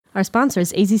Our sponsor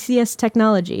is AZCS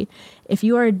Technology. If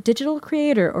you are a digital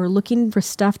creator or looking for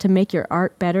stuff to make your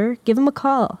art better, give them a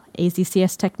call.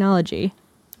 AZCS Technology.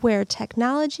 Where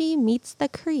technology meets the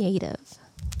creative.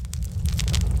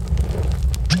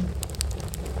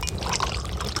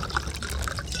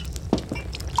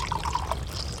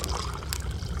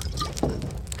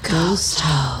 Ghost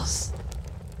House.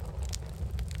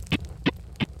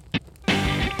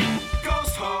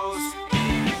 Ghost House.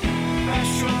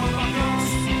 Best show about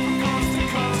ghosts from coast to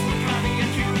coast. With Connie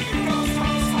and Judy, Ghost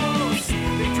House hosts.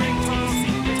 They drink toast,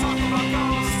 they talk about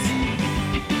ghosts.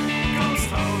 Ghost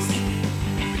House.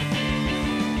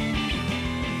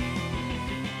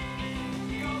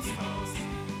 Ghost House.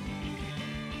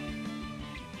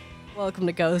 Welcome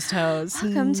to Ghost House.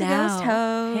 Welcome to Ghost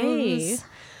House. Hey.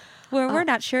 Where we're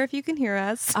not sure if you can hear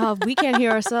us. We can't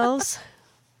hear ourselves.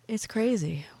 It's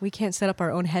crazy. We can't set up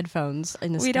our own headphones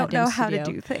in this We don't know how studio.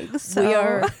 to do things. So We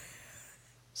are...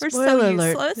 we're Spoiler so alert,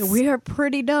 useless. we are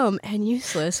pretty dumb and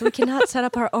useless. We cannot set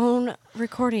up our own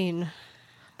recording.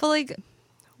 But like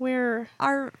We're...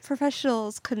 our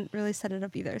professionals couldn't really set it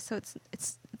up either, so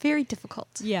it's very difficult.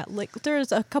 Yeah, like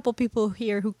there's a couple people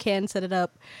here who can set it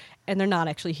up, and they're not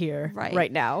actually here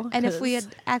right now. And if we 'cause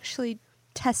had actually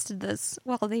tested this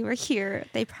while they were here,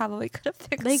 they probably could have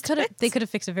fixed it. they could have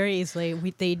fixed it very easily.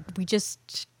 We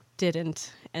just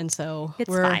didn't, and so It's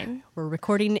we're fine. we're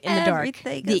recording in the dark,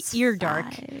 Everything the is ear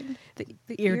dark, fine. The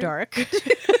ear dark.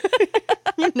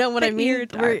 You know what I The mean? ear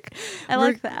dark. I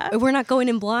like that. We're not going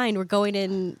in blind. We're going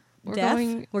in deaf.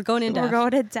 We're going in deaf. We're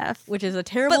going in deaf. Which is a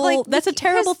terrible. like, that's a here's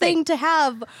terrible the thing. thing to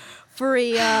have for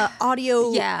a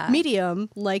audio Yeah. medium.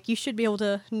 Like you should be able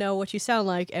to know what you sound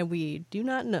like, and we do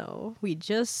not know. We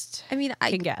just I mean,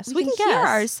 can guess. We can guess hear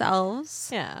ourselves.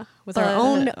 Yeah, with But our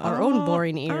own I don't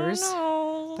boring know. I don't ears,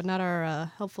 know. but not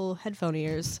our helpful headphone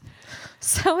ears.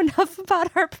 So enough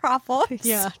about our problems.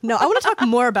 Yeah, no, I want to talk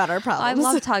more about our I problems.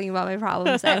 love talking about my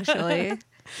problems. Actually,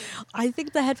 I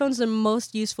think the headphones are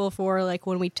most useful for like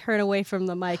when we turn away from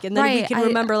the mic, and then we Right, can I-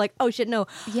 remember like, oh shit, no,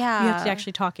 Yeah. you have to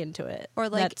actually talk into it, or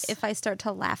like That's- if I start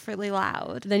to laugh really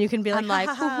loud, then you can be like, I'm like,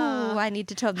 "Ha, ha, ha." ooh, I need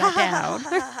to tone that down.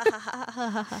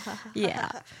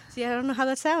 Yeah, See, I don't know how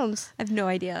that sounds. I have no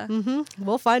idea.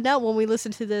 We'll find out when we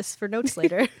listen to this for notes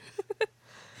later.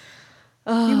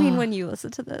 You mean when you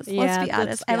listen to this? Yeah, Let's be let's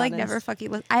honest. be I like honest. never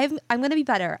fucking listen. I'm gonna be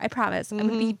better. I promise. I'm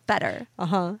gonna be better.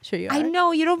 Sure you are. I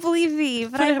know you don't believe me,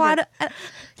 but I Whatever. want.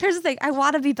 Here's the thing. I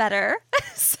want to be better.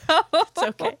 So It's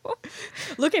okay.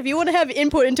 Look, if you want to have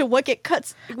input into what I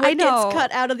gets know.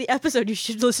 cut out of the episode, you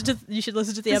should listen to the this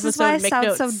episode is why I and make sound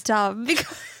notes. so dumb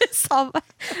because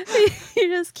you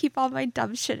just keep all my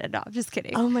dumb shit in. No, I'm just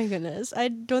kidding. Oh my goodness. I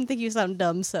don't think you sound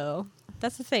dumb, so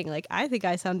that's the thing. Like, I think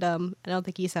I sound dumb, and I don't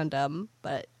think you sound dumb,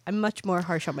 but I'm much more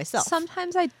harsh on myself.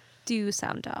 Sometimes I do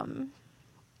sound dumb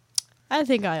I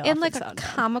think I often in like a sound dumb.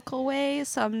 comical way,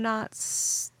 so I'm not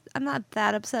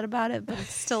that upset about it. But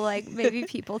it's still like maybe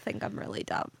people think I'm really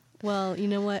dumb. Well, you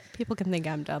know what? People can think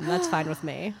I'm dumb. That's fine with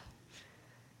me.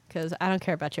 Because I don't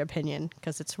care about your opinion,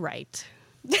 because it's right.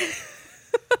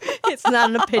 It's not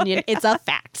an opinion. It's a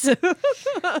fact.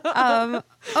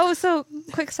 So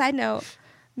quick side note.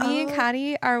 Me and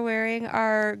Connie are wearing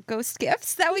our ghost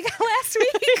gifts that we got last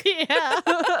week. Yeah.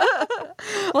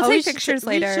 We'll Oh, we take should pictures ta-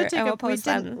 we later should take and a- we'll post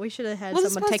them. We should have had We'll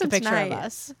just someone take post a them picture of tonight.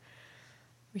 us.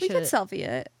 We could selfie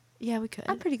it Yeah, we could.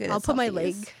 I'm pretty good I'll at put my selfies.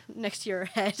 leg next to your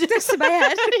head. next to my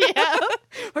head. Yeah.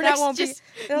 Or That next, won't be- just,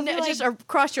 it'll be just like-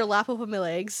 across your lap. I'll put my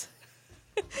legs.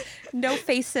 No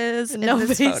faces in No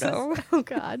this faces. photo. Oh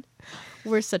God,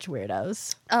 we're such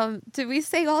weirdos. Did we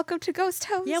say welcome to Ghost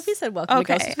House? Yeah, we said welcome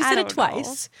to Okay, Ghost. We I said it don't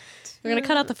twice. We're gonna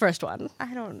cut out the first one.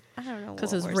 I don't know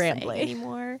 'Cause what it's we're rambly. saying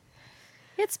anymore.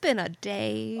 It's been a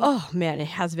day. Oh man, it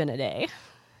has been a day.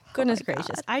 Goodness my gracious,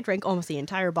 God. I drank almost the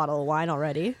entire bottle of wine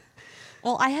already.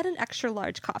 Well, I had an extra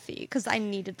large coffee because I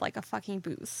needed like a fucking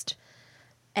boost,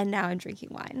 and now I'm drinking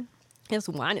wine. This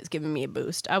wine is giving me a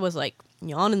boost. I was like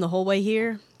yawning the whole way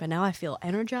here, but now I feel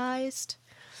energized,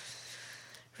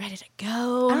 ready to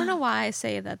go. I don't know why I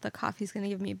say that the coffee's going to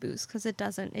give me a boost because it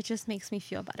doesn't. It just makes me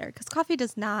feel better because coffee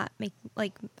does not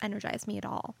energize me at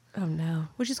all, Oh no.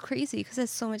 which is crazy because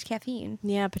it's so much caffeine.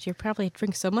 Yeah, but you probably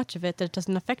drink so much of it that it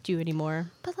doesn't affect you anymore.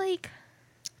 But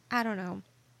I don't know.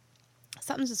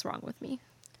 Something's just wrong with me.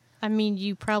 I mean,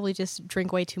 you probably just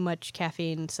drink way too much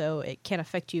caffeine, so it can't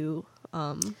affect you.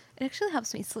 It actually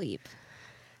helps me sleep.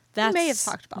 That's, may have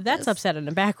talked about that's this. upsetting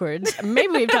and backwards. Maybe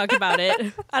we've talked about it.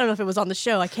 I don't know if it was on the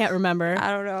show. I can't remember. I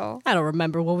don't know. I don't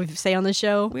remember what we say on the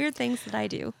show. Weird things that I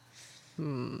do. I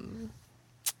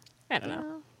don't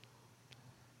know.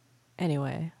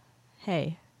 Anyway,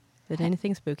 hey, Did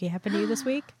anything spooky happen to you this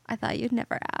week? I thought you'd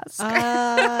never ask.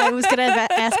 I was gonna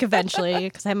ask eventually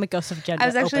because I have my ghost agenda. I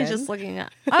was actually open. just looking at.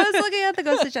 I was looking at the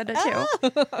ghost agenda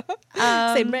too.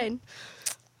 Same brain.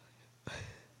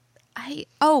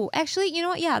 Actually, you know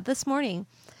what? Yeah, this morning.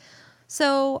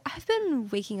 So I've been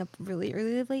waking up really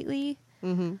early lately.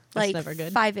 Mm-hmm. That's Like never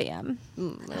good. 5 a.m. I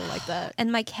don't like that.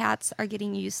 And my cats are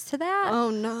getting used to that. Oh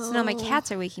no! So now my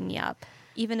cats are waking me up,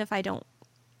 even if I don't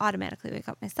automatically wake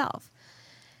up myself.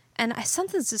 And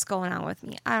something's just going on with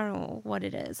me. I don't know what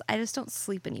it is. I just don't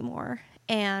sleep anymore.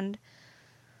 And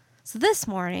so this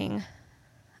morning,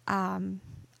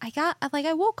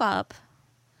 I woke up,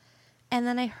 and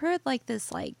then I heard like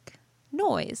this like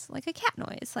noise, like a cat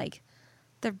noise, like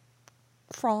they're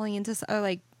crawling into or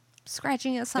like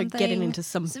scratching at something. They're getting into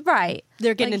some right.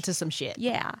 They're getting Like, into some shit.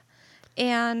 yeah.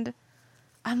 And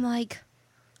I'm like,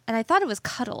 and I thought it was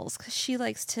Cuddles because she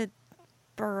likes to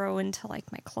burrow into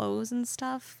like my clothes and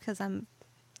stuff because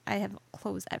I have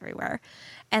clothes everywhere.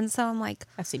 And so I'm like,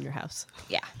 I've seen your house.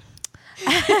 yeah.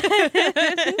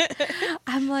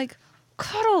 I'm like,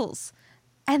 Cuddles.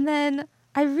 And then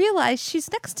I realize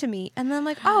she's next to me. And then I'm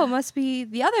like, oh, it must be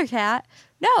the other cat.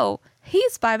 No,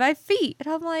 he's by my feet. And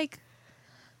I'm like,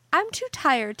 I'm too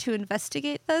tired to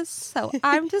investigate this, so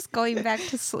I'm just going back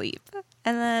to sleep.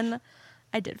 And then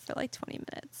I did for like 20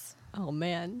 minutes Oh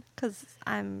man. because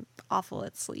I'm awful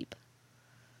at sleep.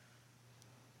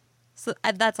 So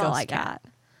that's all Ghost I cat.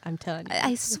 got. I'm telling you.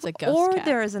 It's a ghost or cat.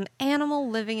 there is an animal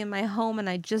living in my home and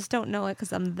I just don't know it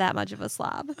because I'm that much of a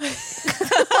slob.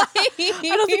 I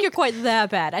don't think you're quite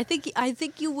that bad. I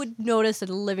think you would notice a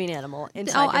living animal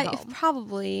inside your home.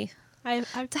 Probably. I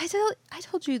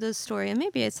told you this story, and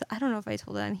maybe I don't know if I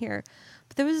told it on here,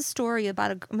 but there was a story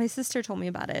about my sister told me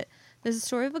about it. There's a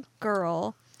story of a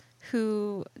girl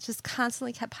who just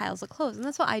constantly kept piles of clothes, and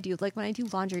that's what I do. Like when I do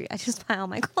laundry, I just pile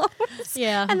my clothes,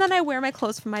 Yeah. and then I wear my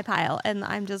clothes from my pile, and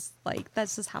I'm just like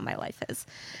that's just how my life is.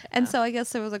 And so I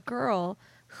guess there was a girl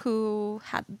who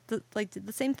had did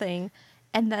the same thing.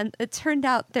 And then it turned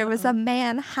out there was a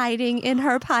man hiding in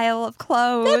her pile of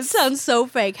clothes. That sounds so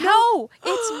fake. No,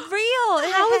 it's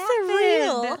real. How is it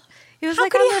real? It was How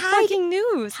like could on he the hide- fucking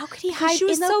news. How could he 'Cause hide She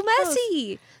was in the so clothes?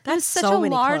 messy. There was That's such so a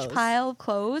many large clothes. pile of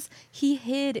clothes. He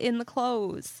hid in the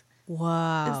clothes.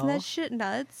 Wow. Isn't that shit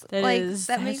nuts? That is-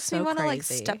 that that's makes me so want to like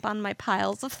crazy. step on my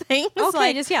piles of things. Okay,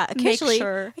 like, just make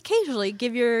occasionally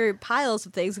give your piles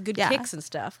of things good Yeah. kicks and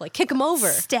stuff. Like kick them over.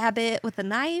 stab it with a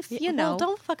knife. You know. Well,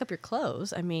 don't fuck up your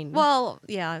clothes. I mean, Well,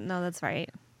 yeah, no, that's right.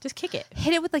 just kick it.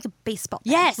 Hit it with like a baseball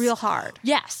bat, Yes. real hard.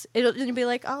 Yes, it'll be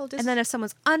like, oh, just And then if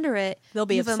someone's under it, They'll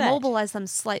be you've upset. immobilized them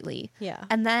slightly. Yeah.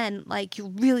 And then like you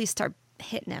really start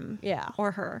hitting him. Yeah.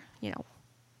 Or her, you know.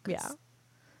 'cause yeah.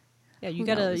 Yeah, who you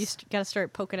gotta knows? gotta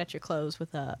start poking at your clothes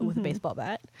with a baseball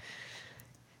bat.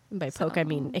 And by poke, I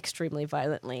mean extremely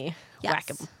violently Yes. whack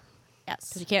them. Yes.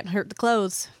 Because you can't hurt the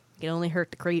clothes. You can only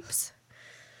hurt the creeps.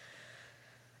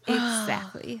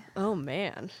 Exactly. Oh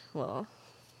man. Well,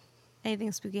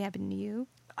 Anything spooky happened to you?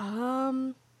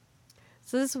 so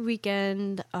this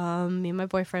weekend, me and my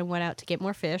boyfriend went out to get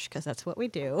more fish because that's what we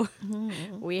do.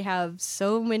 We have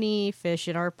so many fish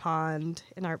in our pond,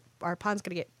 and our pond's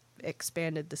gonna get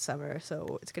expanded this summer,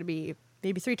 so it's gonna be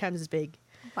maybe 3 times as big.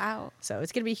 Wow. So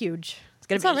it's gonna be huge. It's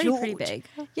gonna It's be already huge. pretty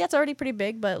big. Yeah, it's already pretty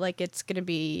big, but like it's gonna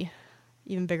be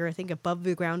even bigger. I think above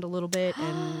the ground a little bit,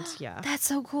 and yeah. That's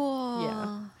so cool.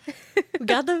 Yeah. We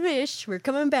got the fish. We're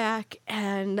coming back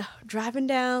and driving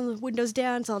down, the windows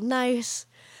down. It's all nice.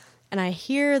 And I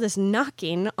hear this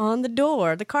knocking on the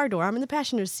door, the car door. I'm in the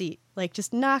passenger seat. Like,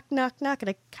 just knock, knock, knock. And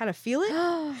I kind of feel it.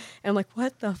 And I'm like,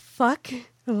 what the fuck?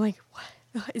 I'm like,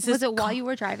 what? Is this Was it while car- you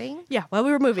were driving? Yeah, while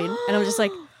we were moving. And I was just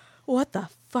like, what the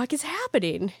fuck is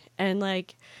happening? And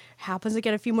like, happens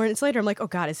again a few minutes later. I'm like, oh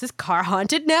God, is this car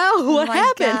haunted now? What oh my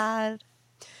happened? God.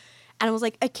 And I was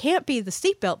like, it can't be the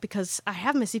seatbelt because I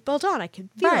have my seatbelt on. I can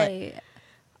feel it. Right.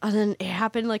 And then it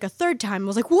happened like a third time. I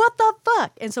was like, what the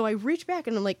fuck? And so I reached back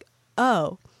and I'm like,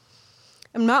 oh,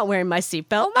 I'm not wearing my seatbelt.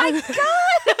 Oh my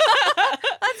God.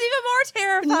 That's even more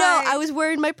terrifying. No, I was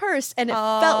wearing my purse and it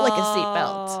felt like a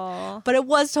seatbelt. But it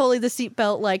was totally the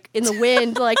seatbelt, like in the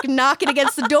wind, like knocking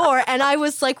against the door. And I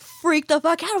was like freaked the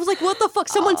fuck out. I was like, what the fuck?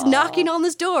 Someone's knocking on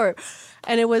this door.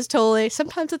 And it was totally,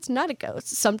 sometimes it's not a ghost.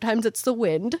 Sometimes it's the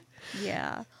wind.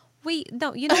 Yeah. Wait,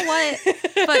 no, you know what?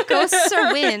 But ghosts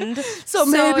are wind. So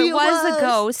maybe it it was was. a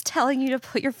ghost telling you to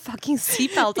put your fucking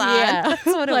seatbelt on. Yeah. That's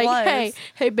what it like, was.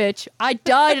 hey, bitch, I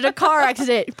died in a car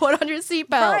accident. Put on your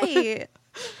seatbelt. Right.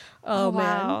 Oh,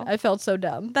 wow. man. I felt so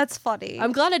dumb. That's funny.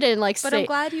 I'm glad I didn't like but say. I'm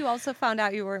glad you also found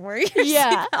out you weren't wearing your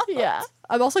Yeah, seatbelt. yeah.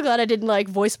 I'm also glad I didn't like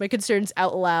voice my concerns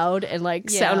out loud and like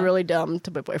Yeah. sound really dumb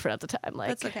to my boyfriend at the time. Like,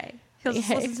 That's okay. He'll just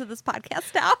Hey. listen to this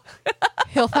podcast now.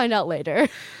 He'll find out later.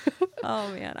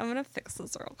 Oh man, I'm gonna fix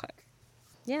this real quick.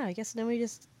 Yeah, I guess then we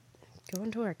just go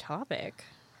into our topic.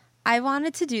 I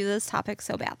wanted to do this topic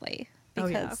so badly Oh,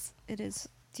 because yeah. it is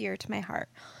dear to my heart.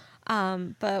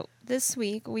 But this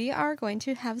week we are going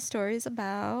to have stories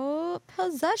about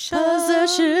possession.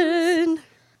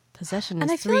 Possession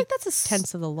And is I feel like that's a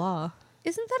tenths of the law.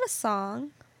 Isn't that a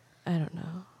song? I don't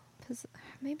know.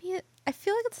 Maybe it. I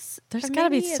feel like it's. There's or got to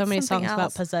be maybe so it's many something songs about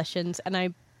else. possessions, and I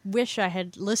wish I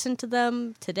had listened to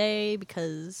them today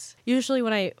because usually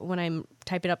when I'm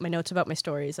typing up my notes about my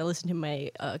stories, I listen to my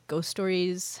ghost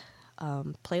stories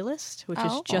playlist, which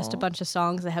is just a Oh. bunch of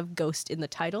songs that have ghost in the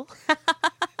title.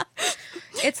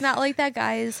 It's not like that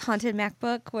guy's haunted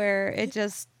MacBook where it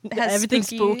just has Everything's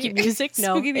spooky music.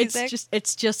 No, spooky music.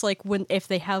 it's just like when if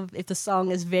the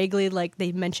song is vaguely like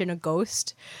they mention a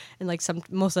ghost, and like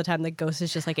most of the time the ghost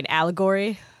is just like an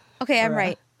allegory. Okay, I'm or,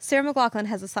 right. Sarah McLachlan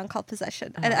has a song called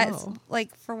Possession. And it's, Oh.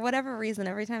 like, for whatever reason,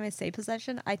 every time I say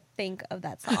Possession, I think of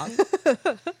that song.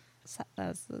 So that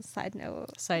was the side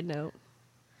note. Side note,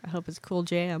 I hope it's a cool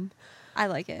jam. I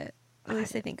like it. At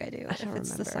least I think I do. I don't if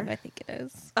it's the song remember. I think it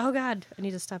is. Oh God, I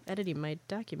need to stop editing my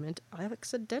document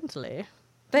accidentally.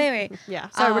 But anyway, Yeah,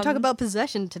 sorry, we're talking Um, about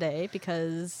possession today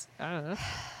because I don't know.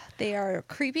 they are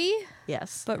creepy,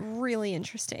 Yes, but really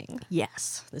interesting.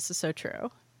 yes, this is so true.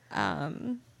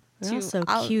 It To- also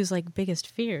I'll- cues like biggest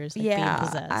fears, like being Yeah,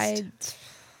 possessed.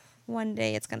 one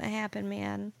day it's gonna happen,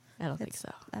 man. I don't think it's-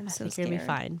 so. I'm I so think it'll be scared.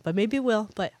 fine, but maybe it will.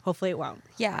 But hopefully it won't.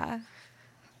 Yeah,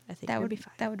 I think that it'll would be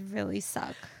fine. that would really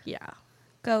suck. Yeah.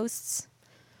 Ghosts,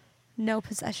 no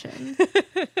possession,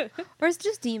 or it's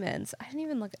just demons. I didn't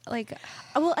even look like.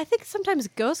 Well, I think sometimes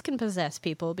ghosts can possess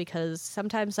people because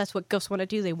sometimes that's what ghosts want to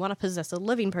do. They want to possess a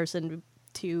living person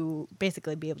to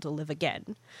basically be able to live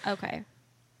again. Okay,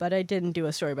 But I didn't do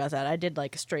a story about that. I did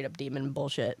like straight up demon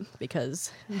bullshit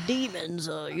because demons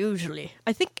are usually.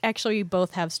 I think actually we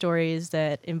both have stories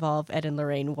that involve Ed and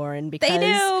Lorraine Warren because they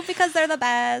do because they're the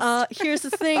best. here's the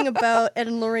thing about Ed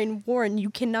and Lorraine Warren: you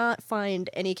cannot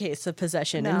find any case of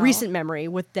possession in No. recent memory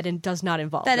that it does not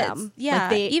involve that them. it's yeah.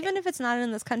 Like Even if it's not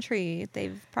in this country,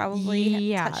 they've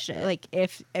probably touched it. Like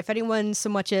if anyone so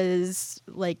much as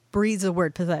like breathes the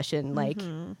word possession, like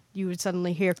Mm-hmm. you would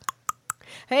suddenly hear,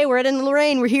 "Hey, we're Ed and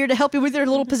Lorraine. We're here to help you with your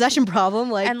little possession problem."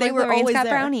 Like and they like were Lorraine's always got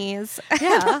there. brownies.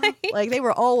 Yeah, like they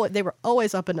were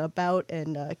always up and about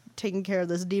and taking care of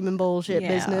this demon bullshit Yeah.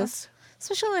 business.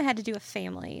 Especially when I had to do with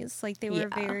families. Like they were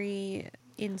Yeah. very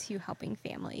into helping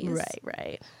families.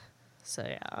 Right. So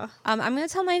yeah, I'm gonna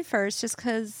tell mine first, just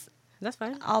because that's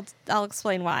fine. I'll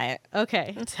explain why.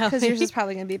 Okay, tell Because me. yours is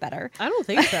probably gonna be better. I don't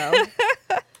think so.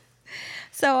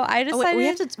 So I Oh, decided.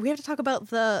 wait, we have to talk about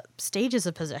the stages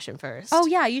of possession first. Oh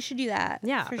yeah, you should do that.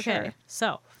 Yeah, for okay. sure.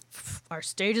 So, our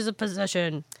stages of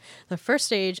possession. The first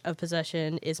stage of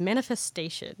possession is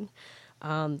manifestation.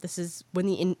 This is when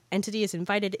the entity is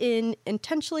invited in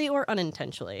intentionally or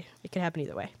unintentionally. It can happen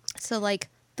either way. So like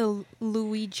the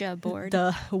Ouija board.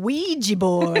 The Ouija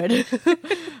board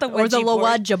The or the Ouija board.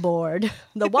 Ouija board.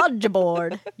 The Ouija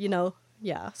board,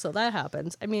 yeah, so that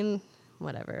happens. I mean,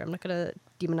 whatever. I'm not going to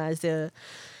demonize the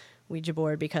Ouija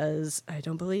board because I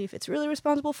don't believe it's really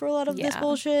responsible for a lot of this Yeah.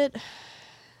 bullshit.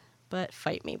 But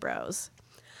fight me, bros.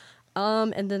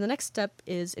 And then the next step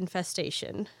is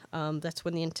infestation. That's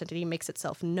when the entity makes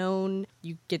itself known.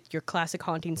 You get your classic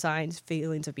haunting signs,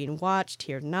 feelings of being watched,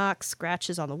 hear knocks,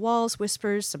 scratches on the walls,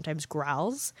 whispers, sometimes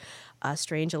growls,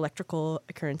 strange electrical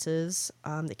occurrences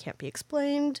that can't be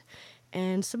explained,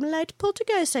 and some light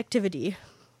poltergeist activity.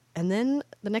 And then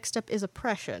the next step is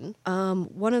oppression.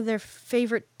 One of their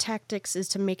favorite tactics is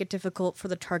to make it difficult for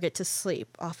the target to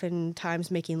sleep,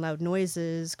 oftentimes making loud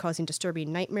noises, causing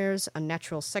disturbing nightmares,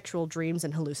 unnatural sexual dreams,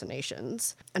 and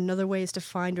hallucinations. Another way is to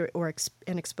find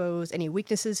and expose any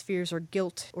weaknesses, fears, or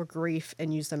guilt or grief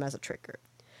and use them as a trigger.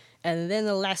 And then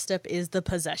the last step is the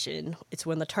possession. It's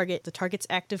when the target's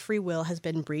active free will has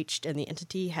been breached and the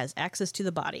entity has access to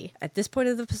the body. At this point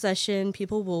of the possession,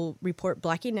 people will report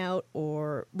blacking out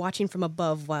or watching from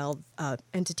above while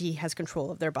entity has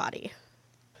control of their body.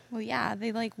 Well, yeah,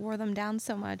 they like wore them down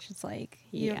so much. It's like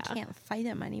you Yeah. can't fight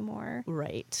them anymore.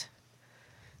 Right.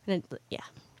 And yeah,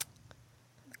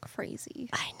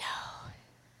 Crazy. I know.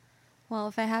 Well,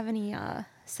 if I have any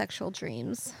sexual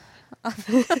dreams.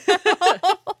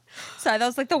 Sorry, that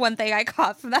was like the one thing I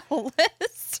caught from that whole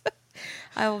list.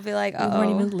 I will be like, You oh.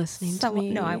 weren't even listening to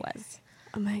me. No, I was.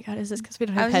 Oh my God, is this because we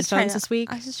don't I have was just trying headphones to, this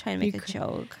week? I was just trying to make You a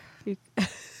joke.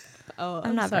 Oh,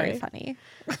 I'm not sorry. very funny.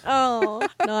 Oh,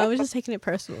 no, I was just taking it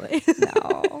personally.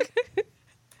 No.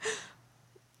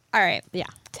 All right. Yeah,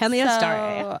 tell me a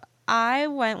story. I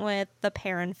went with The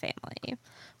Perrin Family,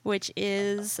 which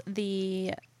is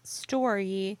the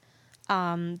story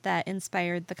that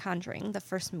inspired The Conjuring, the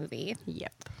first movie.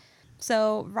 Yep.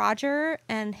 So Roger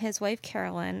and his wife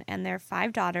Carolyn and their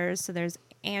 5 daughters. So there's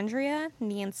Andrea,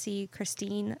 Nancy,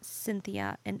 Christine,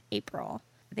 Cynthia, and April.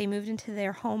 They moved into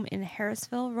their home in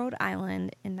Harrisville, Rhode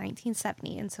Island in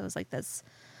 1970. And so it was like this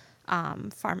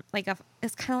farm,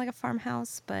 it's kind of like a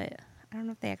farmhouse, but I don't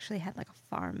know if they actually had like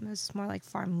a farm. It was more like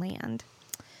farmland.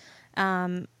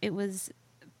 It was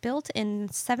built in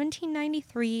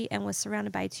 1793 and was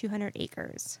surrounded by 200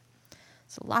 acres.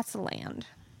 So lots of land.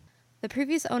 The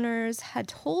previous owners had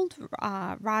told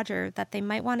Roger that they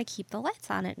might want to keep the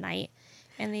lights on at night,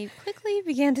 and they quickly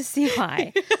began to see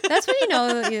why. That's when you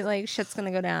know that, like, shit's gonna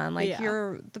go down. Like,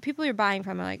 the people you're buying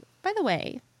from are like, by the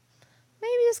way,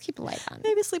 maybe just keep the light on.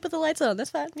 Maybe sleep with the lights on. That's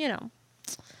fine. You know.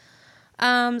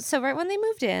 So right when they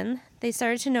moved in, they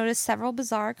started to notice several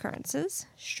bizarre occurrences,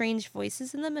 strange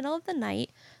voices in the middle of the night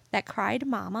that cried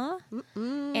 "Mama,"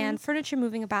 and furniture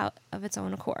moving about of its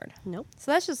own accord. Nope.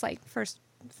 So that's just like first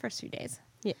few days.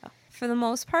 Yeah. For the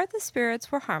most part, the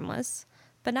spirits were harmless,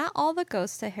 but not all the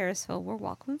ghosts at Harrisville were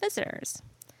welcome visitors.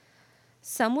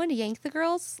 Some would yank the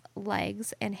girls'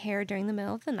 legs and hair during the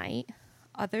middle of the night.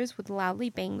 Others would loudly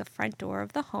bang the front door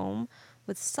of the home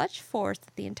with such force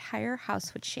that the entire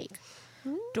house would shake.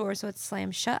 Doors would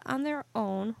slam shut on their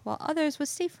own, while others would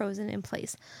stay frozen in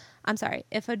place. I'm sorry,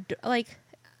 if a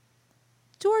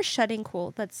door shutting,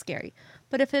 cool, that's scary.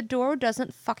 But if a door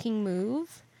doesn't fucking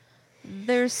move,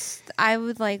 I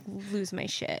would like lose my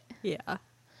shit. Yeah.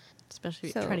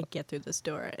 Especially trying to get through this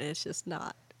door, and it's just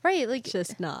not. Right, like It's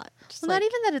just not. Just well, not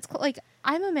even that it's like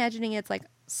I'm imagining it's like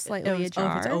slightly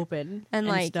ajar. It's open, and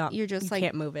like it's not, you're just you like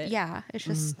can't move it. Yeah, it's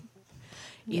just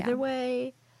Either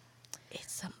way,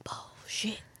 it's some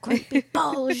bullshit. Creepy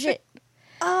bullshit.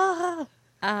 Sorry,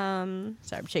 I'm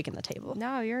shaking the table.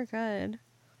 No, you're good.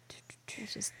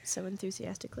 It's just so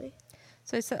enthusiastically.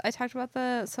 So I talked about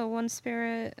one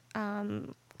spirit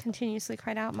continuously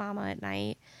cried out "Mama" at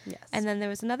night. Yes. And then there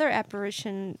was another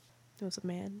apparition It was a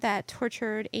man. that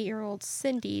tortured 8-year-old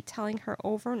Cindy, telling her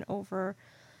over and over,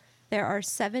 "There are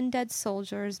 7 dead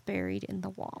soldiers buried in the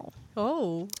wall."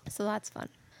 Oh. So that's fun.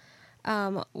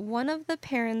 One of the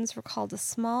parents recalled a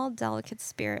small, delicate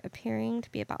spirit appearing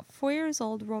to be about 4 years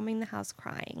old, roaming the house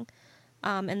crying.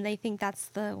 And they think that's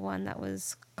the one that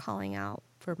was calling out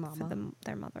For Mama. for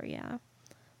their mother, yeah.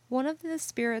 One of the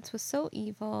spirits was so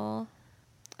evil.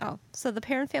 Oh, so the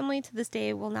Perrin family to this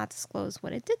day will not disclose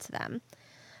what it did to them.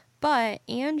 But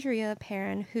Andrea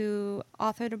Perrin, who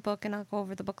authored a book, and I'll go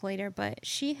over the book later, but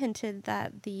she hinted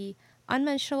that the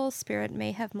unmentionable spirit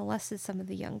may have molested some of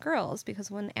the young girls, because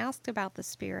when asked about the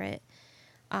spirit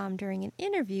during an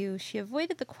interview, she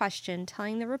avoided the question,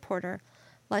 telling the reporter,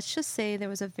 "Let's just say there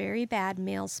was a very bad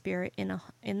male spirit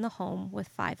in the home with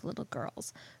 5 little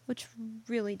girls," which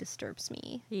really disturbs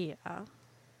me. Yeah.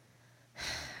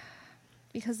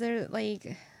 Because they're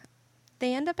like,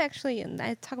 they end up actually, and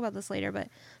I talk about this later, but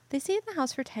they stayed in the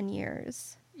house for 10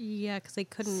 years. Yeah, because they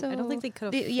couldn't. So I don't think they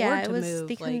could afford to move.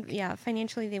 They couldn't. Yeah,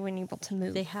 financially they weren't able to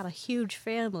move. They had a huge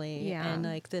family, Yeah. and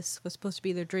like this was supposed to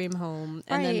be their dream home,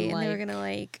 right, and then and like they were gonna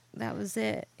like that was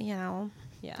it, you know.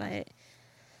 Yeah. But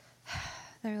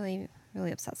that really,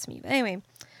 really upsets me. But anyway,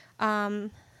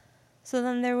 so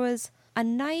then there was a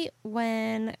night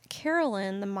when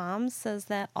Carolyn, the mom, says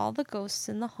that all the ghosts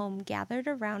in the home gathered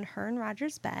around her and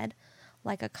Roger's bed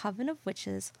like a coven of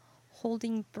witches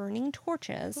holding burning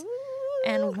torches.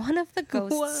 And one of the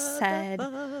ghosts What the said,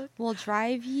 fuck? "We'll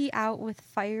drive ye out with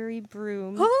fiery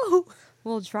broom. Oh,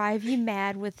 We'll drive ye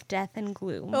mad with death and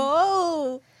gloom."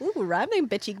 oh, ooh, rhyming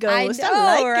bitchy ghost. know,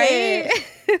 I like right?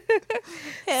 it.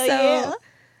 Hell yeah.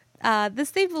 So,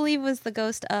 this they believe was the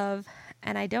ghost of,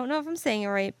 and I don't know if I'm saying it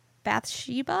right,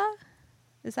 Bathsheba?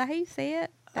 Is that how you say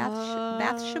it?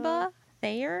 Bathsheba?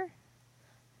 Thayer?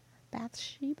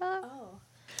 Bathsheba?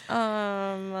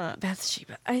 Oh.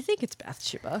 Bathsheba. I think it's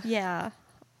Bathsheba. Yeah.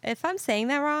 If I'm saying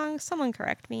that wrong, someone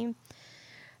correct me.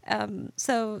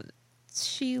 So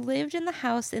she lived in the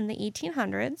house in the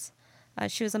 1800s.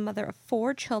 She was a mother of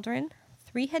 4 children.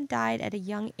 3 had died at a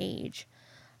young age,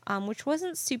 which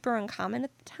wasn't super uncommon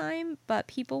at the time, but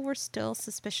people were still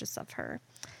suspicious of her.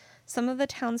 Some of the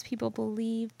townspeople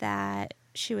believed that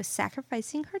she was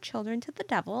sacrificing her children to the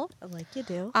devil. Like you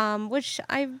do. Which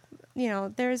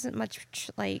there isn't much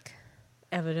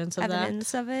Evidence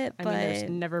of it, I but mean, there's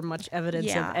never much evidence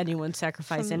yeah, of anyone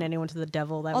sacrificing anyone to the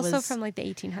devil. That also was from like the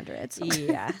 1800s.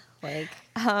 yeah, like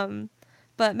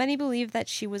But many believe that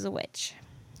she was a witch.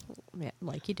 yeah,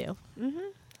 like you do.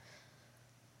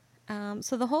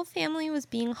 So the whole family was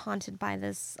being haunted by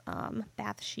this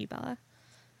Bathsheba.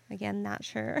 Again, not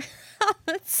sure.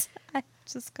 I'm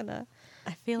just gonna.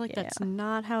 I feel like that's Yeah.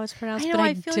 not how it's pronounced, I know. but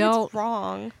I feel like it's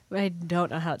wrong. I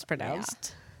don't know how it's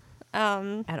pronounced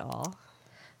at all.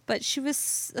 But she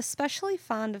was especially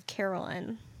fond of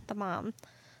Carolyn, the mom.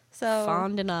 So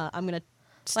Fond and I'm gonna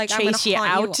Like, I'm gonna chase you haunt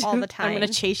you out all the I'm gonna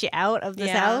time. chase you out of this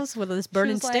Yeah. house with this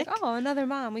burning she was stick. like, "Oh, another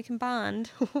mom. We can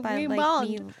bond by We like bond.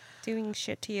 me doing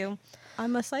shit to you."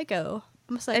 I'm a psycho.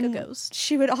 I'm a psycho And ghost.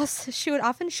 she would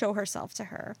often show herself to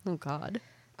her. Oh God.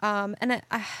 And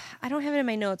I don't have it in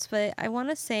my notes, but I want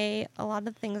to say a lot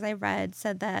of the things I read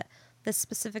said that this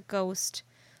specific ghost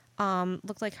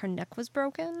looked like her neck was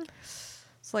broken.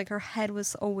 So like her head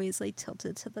was always like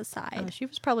tilted to the side. She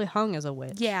was probably hung as a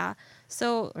witch. Yeah.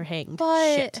 So Or hanged.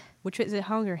 But Shit. Which is it,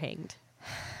 hung or hanged?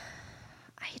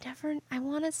 I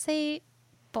want to say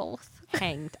both.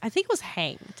 Hanged. I think it was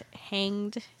hanged.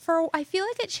 Hanged. I feel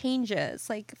like it changes.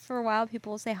 Like for a while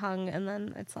people will say hung and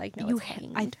then it's like no, it's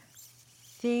hanged. I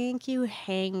think you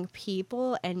hang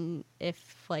people, and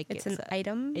if like it's an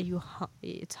item.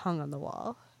 it's hung on the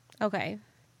wall. Okay.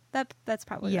 That's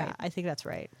probably Yeah, right. I think that's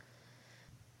right.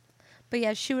 But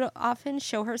yeah, she would often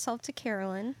show herself to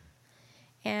Carolyn.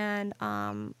 And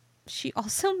she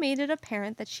also made it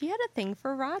apparent that she had a thing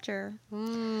for Roger.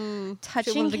 She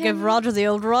Touching wanted to him. give Roger the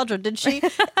old Roger, did she?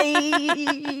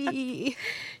 Ayy.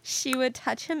 She would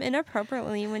touch him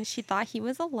inappropriately when she thought he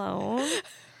was alone.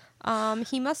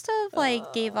 He must have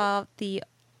like gave off the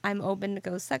 "I'm open to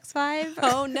ghost sex" vibe.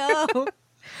 Oh no.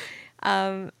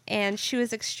 And she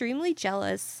was extremely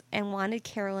jealous and wanted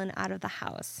Carolyn out of the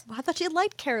house. I thought she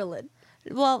liked Carolyn.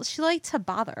 Well, she liked to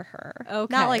bother her.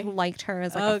 Okay. Not like liked her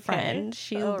as like a Okay. friend.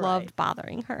 She All loved right.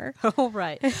 bothering her. Oh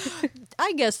right.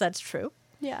 I guess that's true.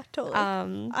 Yeah, totally.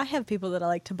 I have people that I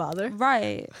like to bother.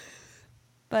 Right.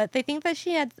 But they think that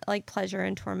she had like pleasure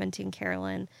in tormenting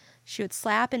Carolyn. She would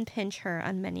slap and pinch her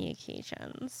on many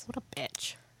occasions. What a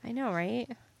bitch. I know, right?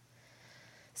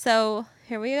 So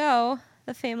here we go.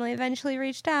 The family eventually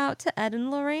reached out to Ed and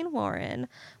Lorraine Warren,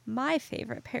 my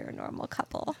favorite paranormal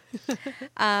couple.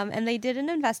 And they did an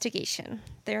investigation.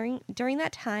 During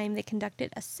that time, they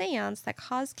conducted a seance that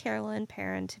caused Carolyn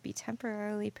Perrin to be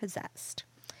temporarily possessed.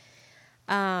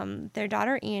 Their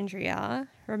daughter Andrea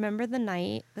remembered the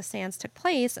night the seance took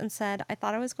place and said, "I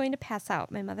thought I was going to pass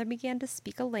out. My mother began to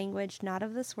speak a language not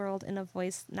of this world in a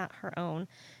voice not her own,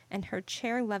 and her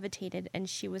chair levitated and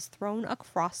she was thrown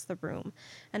across the room."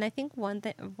 And I think one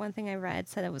thing I read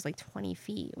said it was like 20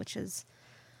 feet, which is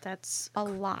That's a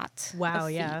lot. Wow,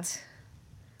 of yeah. feet.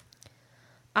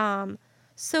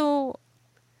 So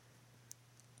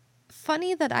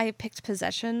funny that I picked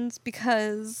possessions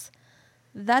because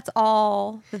that's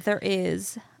all that there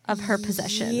is of her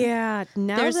possession. Yeah.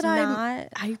 Now There's that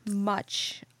not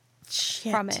much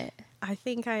Shit. from it. I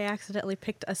think I accidentally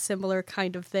picked a similar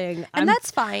kind of thing. And that's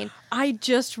fine. I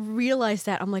just realized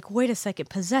that. I'm like, wait a second,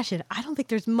 possession. I don't think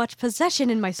there's much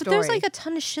possession in my But story. there's like a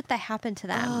ton of shit that happened to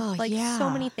them. Oh, like yeah. so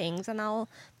many things. And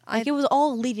like it was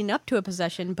all leading up to a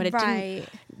possession, but it Right.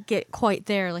 didn't get quite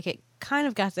there. Like it kind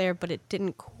of got there, but it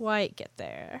didn't quite get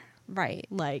there. right.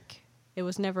 Like it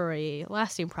was never a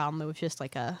lasting problem. It was just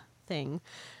like a thing.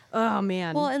 Oh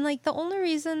man. Well, and like the only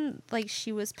reason like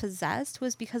she was possessed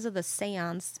was because of the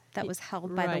seance that was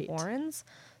held by Right. the Warrens.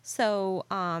 So,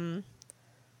 I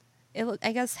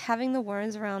guess having the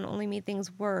Warrens around only made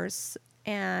things worse,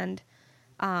 and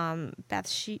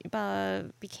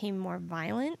Bathsheba became more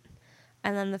violent,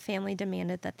 and then the family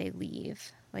demanded that they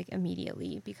leave like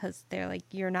immediately because they're like,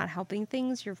 "You're not helping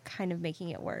things. You're kind of making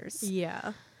it worse."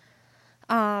 yeah.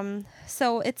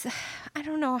 So I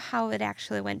don't know how it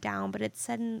actually went down, but it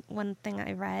said in one thing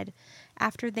I read,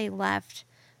 after they left,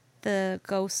 the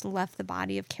ghost left the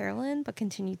body of Carolyn, but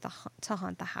continued to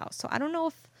haunt the house. So I don't know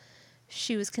if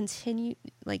she was continued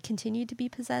to be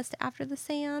possessed after the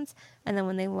seance, and then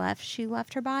when they left, she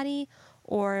left her body,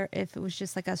 or if it was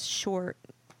just like a short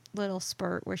little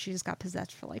spurt where she just got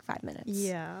possessed for like 5 minutes.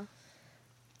 Yeah.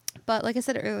 But like I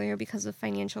said earlier, because of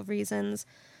financial reasons,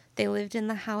 they lived in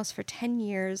the house for 10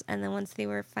 years, and then once they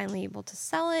were finally able to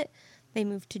sell it, they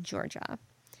moved to Georgia.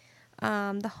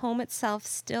 The home itself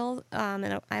still,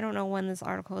 and I don't know when this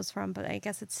article is from, but I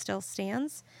guess it still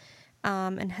stands,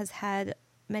 and has had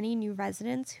many new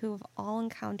residents who have all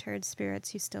encountered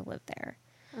spirits who still live there.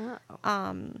 Oh.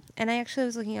 And I actually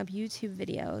was looking up YouTube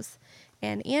videos,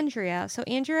 and Andrea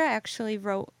actually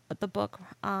wrote the book,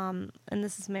 and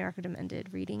this is my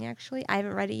recommended reading, actually. I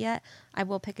haven't read it yet. I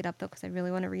will pick it up, though, because I really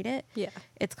want to read it. Yeah.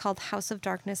 It's called House of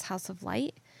Darkness, House of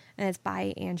Light, and it's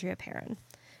by Andrea Perrin.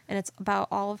 And it's about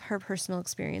all of her personal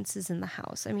experiences in the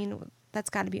house. I mean, that's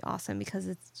got to be awesome because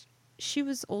it's she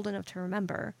was old enough to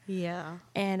remember. Yeah.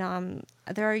 And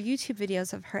there are YouTube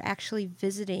videos of her actually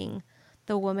visiting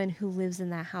the woman who lives in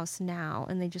that house now,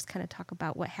 and they just kind of talk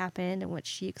about what happened and what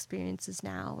she experiences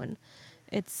now, and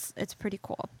it's pretty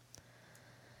cool.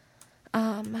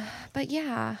 But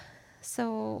yeah,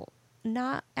 so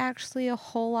not actually a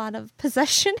whole lot of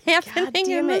possession happening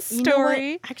in this You know what?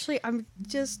 story. Actually, I'm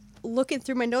just looking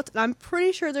through my notes, and I'm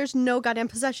pretty sure there's no goddamn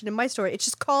possession in my story. It's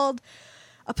just called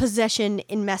a possession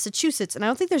in Massachusetts, and I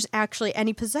don't think there's actually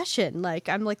any possession. Like,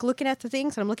 I'm like looking at the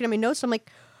things, and I'm looking at my notes, and I'm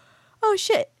like, oh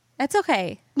shit, That's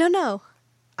okay. no,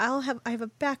 I have a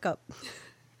backup.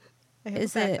 I have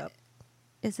Is a it? backup.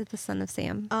 Is it the Son of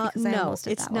Sam? Because I No, almost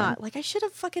did it's that not. one. Like, I should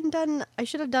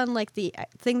have done like the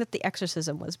thing that the Exorcist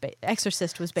was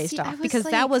based See, I off, was because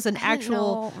like, that was an I didn't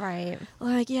actual, know, right.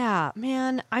 like, yeah,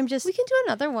 man, I'm just, We can do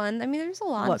another one. I mean, there's a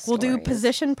lot look, of we'll do stories.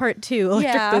 Possession Part 2,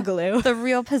 Electric Yeah, Boogaloo. the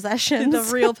real possessions.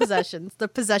 The real possessions, the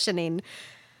possessioning.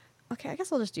 Okay, I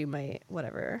guess I'll just do my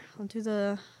whatever. I'll do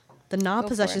the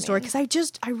non-possession for it, story, man.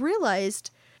 because I realized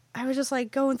I was just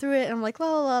like going through it, and I'm like, la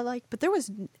la la, like, but there was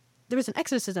an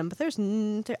exorcism, but I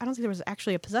don't think there was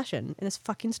actually a possession in this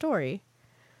fucking story.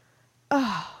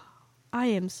 Oh, I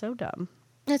am so dumb.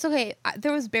 It's okay.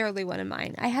 There was barely one in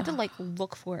mine. I had to like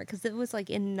look for it because it was like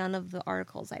in none of the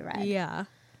articles I read. Yeah.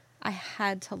 I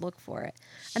had to look for it.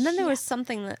 And then there was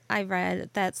something that I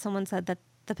read that someone said that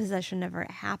the possession never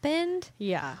happened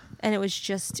Yeah. and it was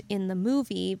just in the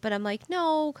movie. But I'm like,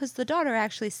 no, because the daughter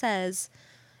actually says,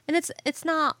 and it's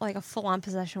not like a full on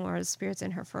possession where the spirit's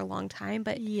in her for a long time,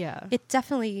 but Yeah. it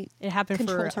definitely It happened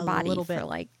controlled for her a body little bit, for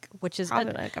like which is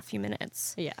probably like a few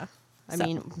minutes. yeah. I So-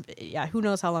 mean, yeah, who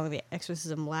knows how long the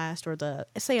exorcism lasts or the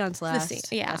seance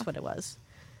lasts. yeah. That's what it was.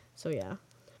 So, yeah.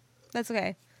 That's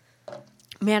okay.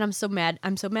 Man, I'm so mad.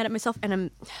 I'm so mad at myself, and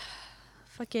I'm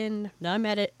fucking, now I'm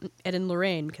mad at Ed and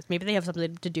Lorraine, because maybe they have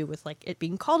something to do with, like, it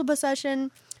being called a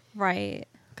possession, Right.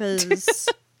 because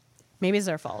maybe it's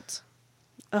their fault.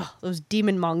 Ugh, those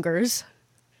demon mongers.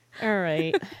 All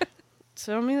right.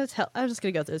 So I'm just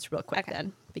gonna go through this real quick Okay.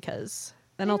 then, because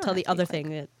then You I'll don't tell have the to be other quick. thing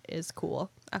that is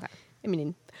cool. Okay. I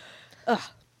mean, Oh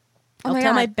I'll my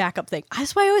tell my God. backup thing.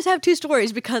 That's why I always have two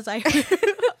stories, because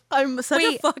I'm such a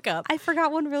Wait, fuck up. I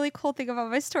forgot one really cool thing about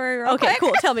my story. Real Okay, quick.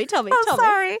 cool. Tell me. I'm tell me.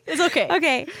 sorry. It's okay.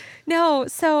 Okay. No,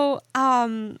 so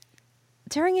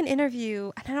during an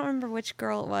interview, and I don't remember which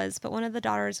girl it was, but one of the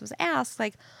daughters was asked,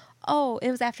 like, oh, it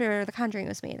was after The Conjuring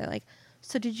was made. They're like,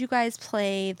 so did you guys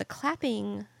play the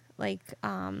clapping, like,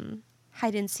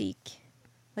 hide and seek,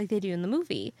 like they do in the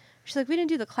movie? She's like, we didn't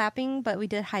do the clapping, but we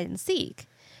did hide and seek.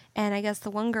 And I guess the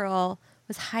one girl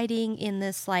was hiding in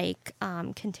this, like,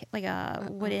 like a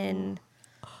wooden...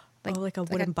 Like a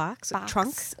wooden box? A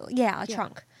trunk? Yeah, a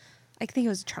trunk. I think it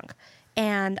was a trunk.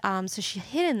 And so she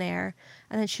hid in there,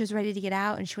 and then she was ready to get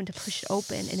out, and she went to push it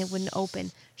open, and it wouldn't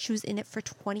open. She was in it for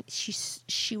 20.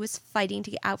 She was fighting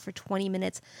to get out for 20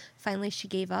 minutes. Finally, she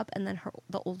gave up, and then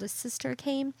the oldest sister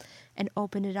came and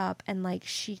opened it up, and like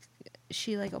she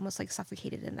like almost like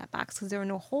suffocated in that box because there were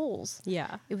no holes.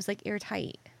 Yeah. It was like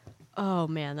airtight. Oh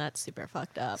man, that's super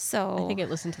fucked up. So- I think I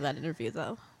listened to that interview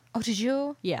though. Oh, did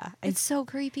you? Yeah, It's so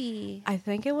creepy. I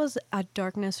think it was a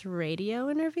Darkness Radio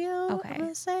interview. Okay. I'm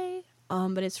gonna say.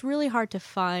 But it's really hard to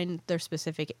find their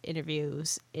specific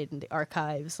interviews in the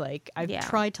archives. Like I've Yeah.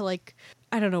 tried to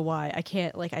I don't know why I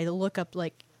can't I look up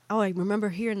I remember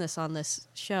hearing this on this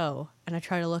show, and I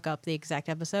try to look up the exact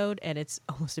episode, and it's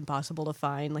almost impossible to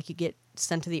find. Like, you get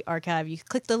sent to the archive, you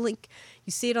click the link,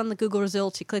 you see it on the Google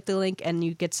results, you click the link, and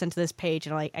you get sent to this page,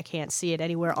 and I can't see it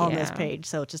anywhere on this Yeah. page.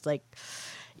 So it's just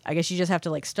I guess you just have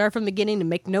to start from the beginning and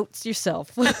make notes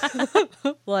yourself.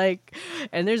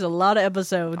 And there's a lot of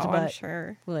episodes, Oh, but I'm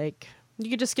sure. you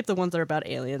could just skip the ones that are about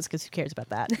aliens, because who cares about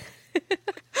that?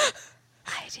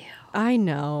 I do. I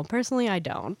know. Personally, I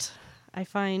don't. I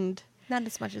find, Not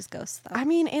as much as ghosts, though. I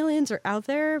mean, aliens are out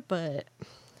there, but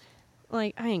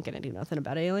I ain't gonna do nothing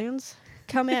about aliens.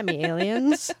 Come at me,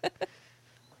 aliens.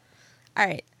 All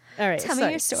right. All right, Tell me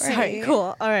your story. Sorry,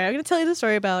 cool. All right, I'm gonna tell you the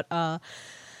story about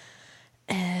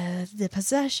the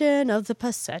possession of the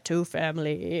Passetto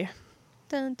family.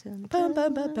 Dun, dun, Bum, dun.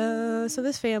 bum, bum, bum. So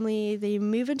this family, they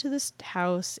move into this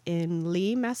house in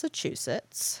Lee,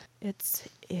 Massachusetts. It's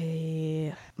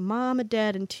a mom, a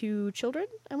dad, and 2 children,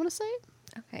 I want to say.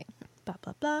 Okay. Blah,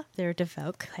 blah, blah. They're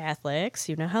devout Catholics.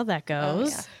 You know how that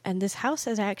goes. yeah. And this house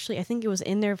is actually, I think it was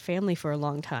in their family for a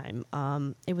long time.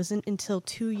 It wasn't until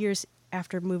 2 years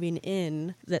after moving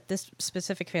in that this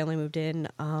specific family moved in,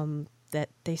 that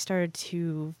they started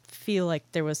to feel like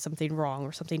there was something wrong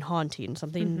or something haunting,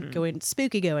 something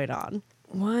spooky going on.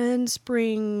 One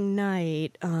spring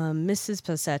night, Mrs.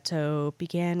 Passetto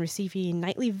began receiving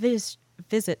nightly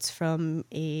visits from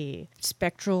a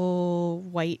spectral,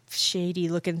 white,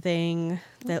 shady-looking thing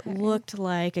that looked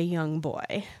like a young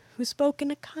boy who spoke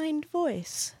in a kind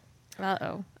voice.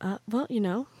 Uh-oh. Well, you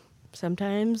know,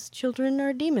 sometimes children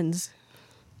are demons.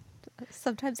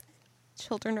 Sometimes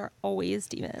children are always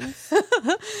demons.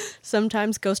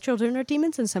 Sometimes ghost children are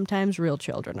demons, and sometimes real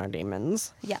children are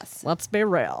demons. Yes. Let's be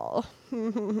real.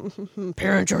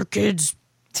 Parent your kids.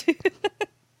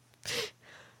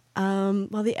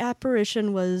 While the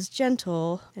apparition was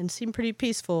gentle and seemed pretty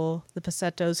peaceful, the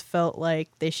Passettos felt like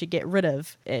they should get rid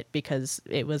of it because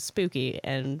it was spooky,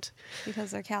 and Because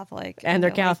they're Catholic. And they're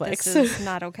like, Catholics. this is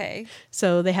not okay.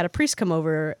 so they had a priest come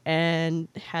over and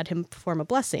had him perform a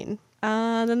blessing.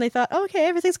 Then they thought, okay,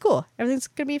 everything's cool. Everything's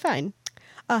going to be fine.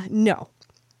 No.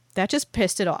 That just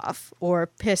pissed it off, or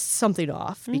pissed something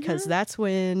off, because that's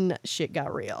when shit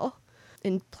got real.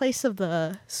 In place of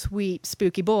the sweet,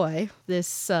 spooky boy,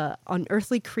 this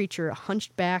unearthly creature,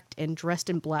 hunchbacked and dressed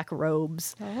in black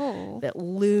robes, Oh. that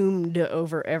loomed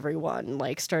over everyone,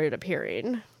 like, started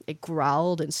appearing. It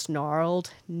growled and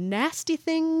snarled. Nasty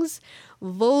things,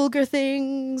 vulgar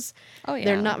things. Oh, yeah.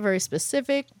 They're not very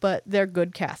specific, but they're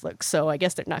good Catholics, so I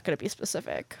guess they're not going to be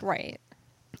specific. Right.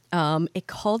 It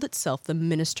called itself the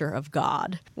Minister of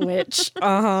God, which,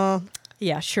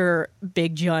 yeah, sure,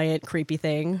 big, giant, creepy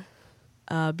thing.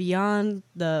 Beyond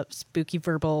the spooky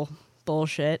verbal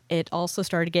bullshit, it also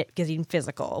started getting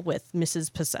physical with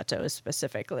Mrs. Passetto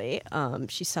specifically.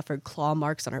 She suffered claw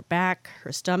marks on her back,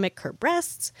 her stomach, her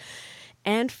breasts,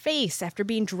 and face after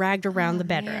being dragged around the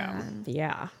bedroom. man.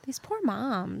 Yeah. These poor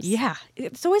moms. Yeah.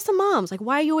 It's always the moms. Like,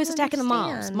 why are you always I attacking the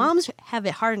moms? understand. Moms have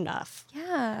it hard enough.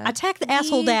 Yeah. Attack the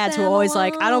asshole Leave dads who are them always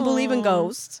like, I don't believe in alone.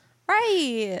 ghosts.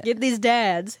 Right. Give these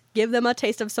dads, give them a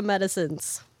taste of some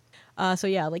medicines. So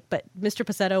yeah, but Mr.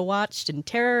 Passetto watched in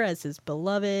terror as his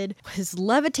beloved was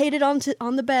levitated on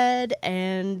the bed,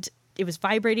 and it was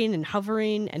vibrating and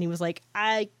hovering, and he was like,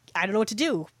 I don't know what to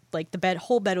do. Like,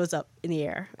 whole bed was up in the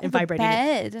air and the vibrating.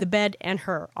 bed? The bed and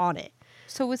her on it.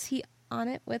 So was he on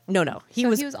it with? No. So he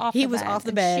was off the bed, off the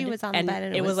and bed. she was on the and bed,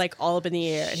 and it was like all up in the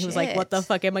air. And he was like, what the Shit.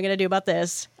 fuck am I going to do about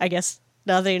this? I guess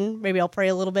nothing. Maybe I'll pray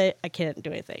a little bit. I can't do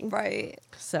anything. Right.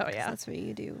 So yeah. That's what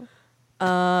you do.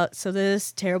 So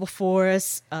this terrible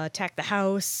force attacked the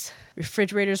house.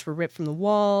 Refrigerators were ripped from the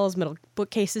walls. Metal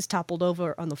bookcases toppled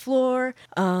over on the floor.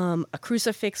 A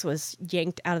crucifix was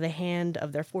yanked out of the hand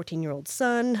of their 14-year-old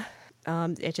son.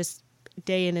 It just,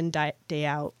 day in and day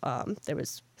out, there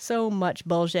was so much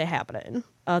bullshit happening.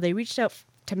 They reached out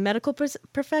to medical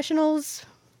professionals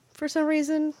for some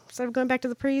reason, instead of going back to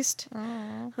the priest.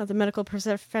 The medical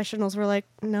professionals were like,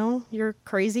 no, you're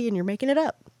crazy and you're making it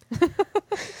up.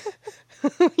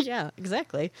 Yeah,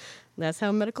 exactly. That's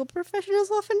how medical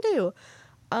professionals often do.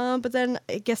 But then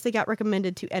I guess they got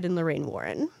recommended to Ed and Lorraine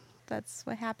Warren. That's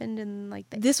what happened in like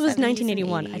the This was 70s and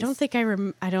 1981. I 80s.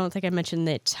 don't think I mentioned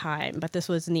the time, but this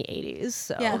was in the 80s.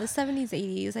 So Yeah, the 70s,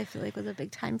 80s. I feel like was a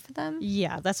big time for them.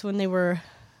 yeah, that's when they were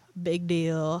big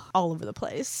deal all over the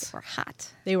place. We're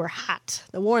hot. They were hot.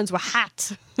 The Warrens were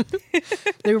hot.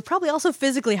 They were probably also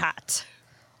physically hot.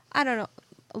 I don't know.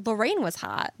 Lorraine was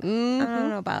hot. I don't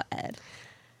know about Ed.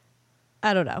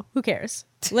 I don't know. Who cares?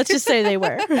 Let's just say they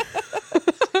were.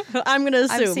 I'm going to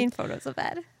assume. I've seen photos of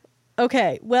Ed.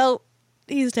 Okay, well,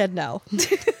 he's dead now.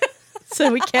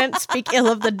 So we can't speak ill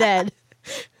of the dead.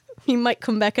 He might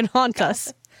come back and haunt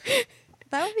us.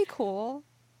 That would be cool.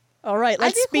 All right,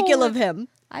 let's be speak cool ill of with- him.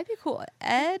 I'd be cool.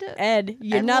 Ed. Ed,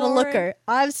 you're Ed not Warren. a looker.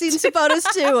 I've seen some photos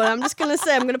too, and I'm just going to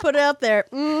say, I'm going to put it out there.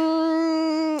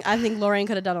 I think Lorraine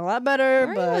could have done a lot better,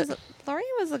 Lorraine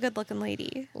was a good looking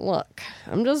lady. look,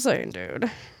 I'm just saying, dude. All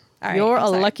right, You're I'm a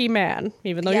sorry. lucky man,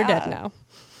 even though you're dead Yeah. now.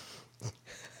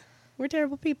 We're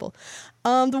terrible people.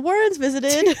 The Warrens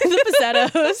visited the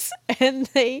Passettos, and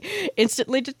they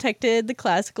instantly detected the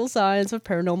classical signs of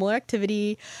paranormal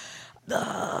activity.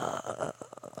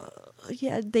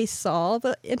 Yeah, they saw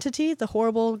the entity, the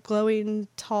horrible, glowing,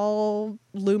 tall,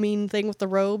 looming thing with the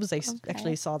robes. They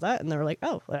actually saw that, and they were like,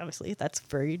 oh, well, obviously, that's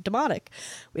very demonic.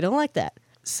 We don't like that.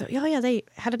 So, yeah, they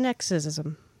had an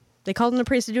exorcism. They called in a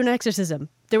priest to do an exorcism.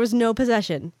 There was no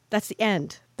possession. That's the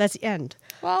end. That's the end.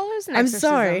 Well, there's an I'm exorcism.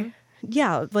 sorry.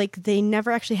 Yeah, like, they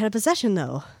never actually had a possession,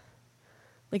 though.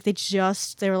 Like,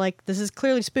 they were like, this is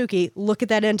clearly spooky. Look at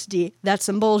that entity. That's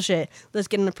some bullshit. Let's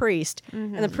get in a priest.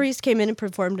 And the priest came in and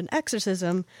performed an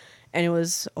exorcism, and it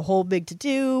was a whole big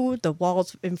to-do. The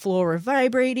walls and floor were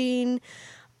vibrating.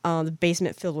 The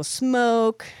basement filled with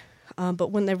smoke.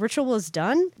 But when the ritual was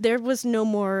done, there was no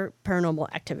more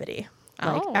paranormal activity.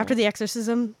 Like, Oh. after the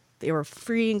exorcism, They were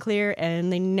free and clear,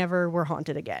 and they never were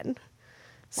haunted again.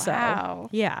 Wow. So,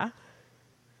 yeah.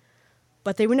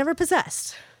 But they were never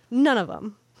possessed. None of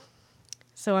them.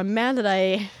 So I'm mad that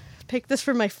I picked this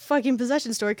for my fucking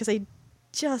possession story because I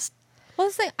just... Well,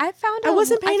 it's like I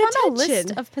wasn't paying found a list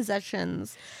attention. of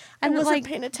possessions. I And wasn't like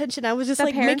paying attention. I was just the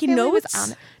like parent making family was notes.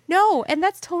 on it. No, and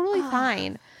that's totally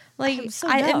fine. Like I'm so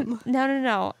and- dumb.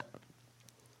 no.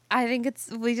 I think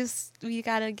we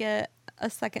gotta get a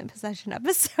second possession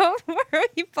episode where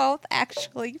we both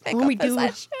actually pick When up we do,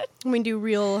 possession. when we do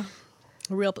real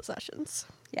possessions.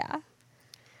 Yeah.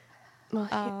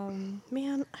 Well,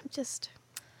 man, I'm just...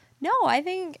 No, I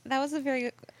think that was a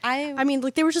very I mean,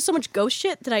 like, there was just so much ghost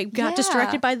shit that I got Yeah.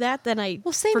 distracted by that. Then I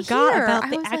Well, same forgot here. about I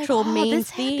the was like, actual oh, main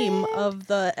this theme happened. of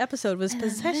the episode was and then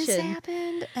possession. this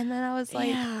happened, and then I was like,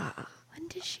 yeah. when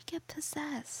did she get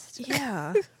possessed?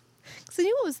 Yeah. Because I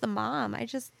knew it was the mom. I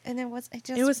just was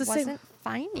the wasn't same.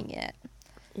 finding it.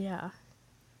 Yeah.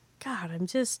 God, I'm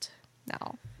just...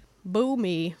 No. Boo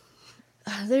me.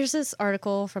 There's this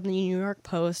article from the New York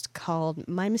Post called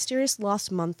My Mysterious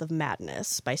Lost Month of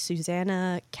Madness by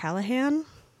Susanna Callahan.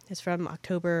 It's from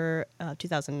October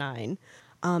 2009.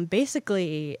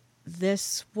 Basically,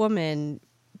 this woman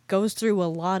goes through a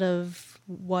lot of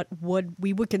what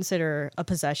we would consider a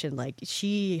possession. Like,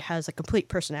 she has a complete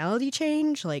personality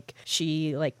change. Like,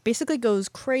 she basically goes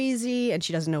crazy and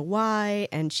she doesn't know why,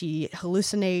 and she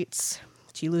hallucinates.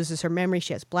 She loses her memory.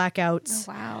 She has blackouts.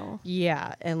 Oh, wow.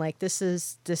 Yeah, and like this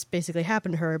basically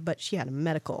happened to her, but she had a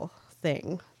medical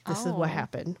thing. This is what Oh.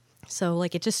 happened. So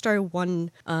like it just started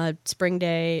one spring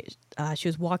day. She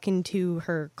was walking to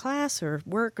her class or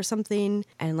work or something,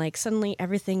 and like suddenly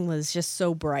everything was just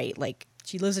so bright. Like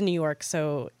she lives in New York,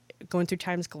 so going through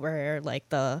Times Square, like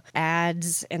the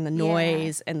ads and the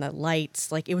noise and the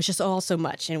lights, like it was just all so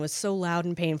much, and it was so loud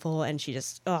and painful, and she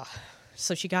just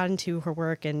So she got into her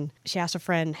work and she asked a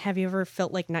friend, have you ever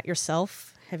felt like not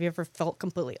yourself? Have you ever felt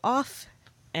completely off?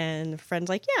 And the friend's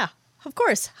like, yeah, of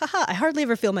course. Haha, I hardly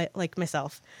ever feel like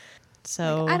myself.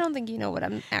 So I don't think you know what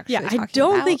I'm actually yeah, talking I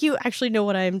don't about. think you actually know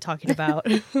what I'm talking about.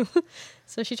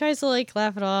 So she tries to like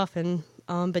laugh it off, and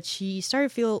but she started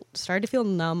to feel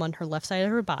numb on her left side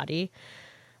of her body.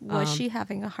 Was she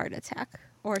having a heart attack?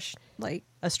 Or like,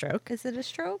 A stroke. is it a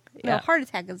stroke? Yeah. No, heart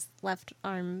attack is left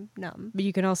arm numb. But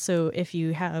you can also, if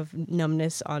you have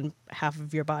numbness on half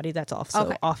of your body, that's also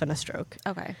Okay. often a stroke.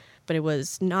 Okay. But it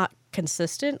was not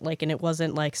consistent, like, and it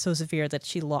wasn't like so severe that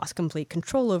she lost complete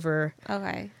control over.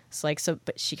 Okay. It's like, so,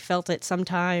 but she felt it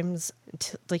sometimes.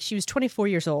 Like, she was 24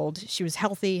 years old. She was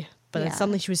healthy, but then Yeah.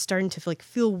 suddenly she was starting to like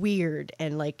feel weird,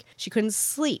 and like she couldn't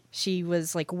sleep. She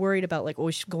was like worried about like what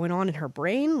was going on in her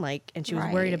brain, like, and she was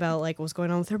worried Right. about like what was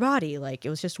going on with her body. Like, it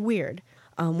was just weird.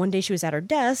 One day she was at her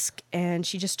desk and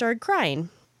she just started crying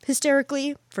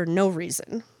hysterically for no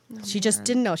reason. She just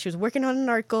didn't know. She was working on an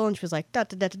article and she was like da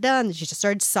da da da da, and she just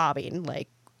started sobbing like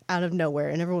out of nowhere,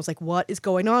 and everyone was like, "What is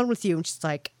going on with you?" And she's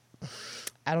like,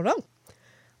 "I don't know."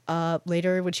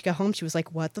 Later, when she got home, she was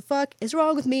like, "What the fuck is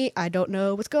wrong with me? I don't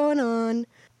know what's going on."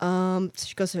 So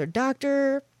she goes to her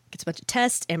doctor, gets a bunch of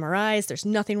tests, MRIs. There's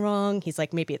nothing wrong. He's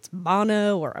like, maybe it's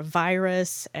mono or a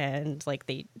virus, and like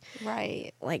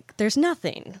Right. there's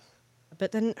nothing.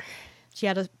 But then she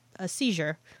had a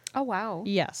seizure. Oh, wow.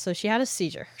 Yeah, so she had a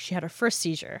seizure. She had her first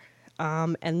seizure.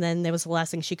 And then that was the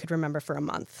last thing she could remember for a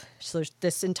month. So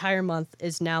this entire month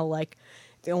is now like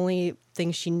the only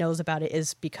thing she knows about it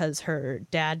is because her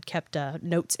dad kept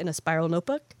notes in a spiral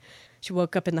notebook. She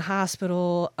woke up in the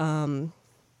hospital.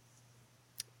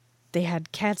 They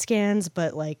had CAT scans,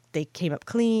 but like they came up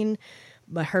clean.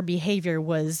 But her behavior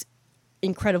was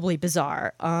incredibly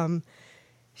bizarre.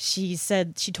 She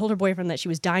said she told her boyfriend that she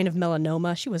was dying of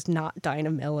melanoma. She was not dying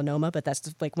of melanoma, but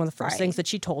that's like one of the first Right. things that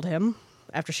she told him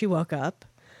after she woke up.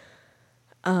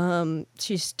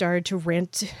 She started to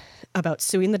rant about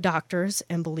suing the doctors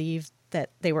and believed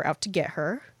that they were out to get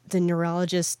her. The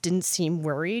neurologist didn't seem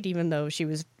worried, even though she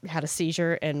had a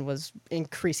seizure and was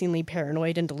increasingly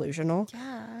paranoid and delusional.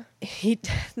 Yeah.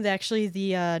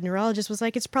 The neurologist was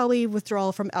like, it's probably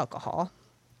withdrawal from alcohol.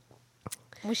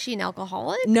 Was she an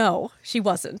alcoholic? No, she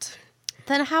wasn't.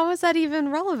 Then how is that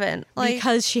even relevant? Like,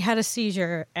 Because she had a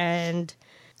seizure, and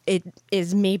it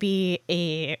is maybe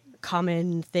a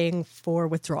common thing for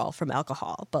withdrawal from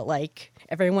alcohol. But like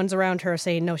everyone's around her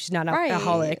saying, no, she's not an Right.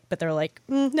 alcoholic. But they're like,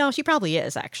 no, she probably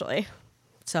is actually.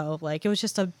 So like it was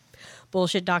just a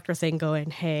bullshit doctor thing going,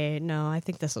 hey, no, I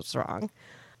think this was wrong.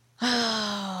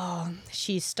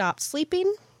 She stopped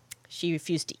sleeping. She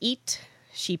refused to eat.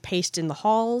 She paced in the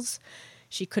halls.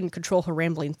 She couldn't control her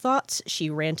rambling thoughts. She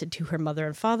ranted to her mother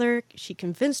and father. She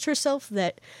convinced herself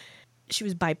that she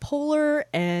was bipolar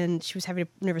and she was having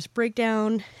a nervous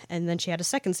breakdown, and then she had a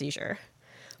second seizure.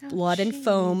 Blood and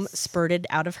foam spurted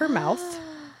out of her mouth.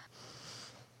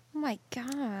 Oh my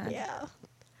God. Yeah.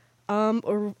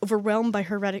 Overwhelmed by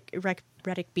her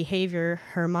erratic behavior,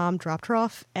 her mom dropped her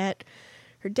off at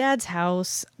her dad's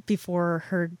house before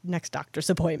her next doctor's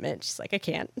appointment. She's like, I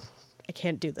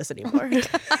can't do this anymore.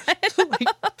 Like,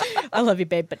 I love you,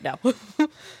 babe, but no.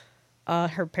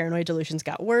 Her paranoid delusions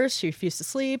got worse. She refused to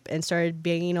sleep and started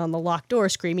banging on the locked door,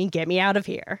 screaming, "Get me out of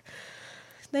here."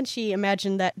 Then she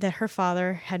imagined that her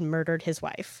father had murdered his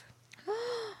wife.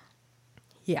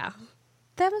 Yeah.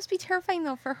 That must be terrifying,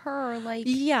 though, for her. Like,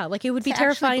 Yeah, like it would be to actually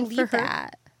terrifying for believe her.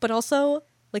 that. But also,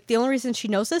 like, the only reason she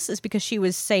knows this is because she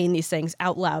was saying these things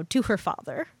out loud to her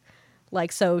father.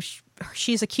 Like, so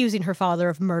she's accusing her father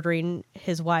of murdering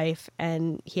his wife,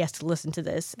 and he has to listen to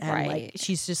this. And, like, Right.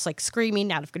 she's just, like,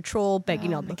 screaming out of control,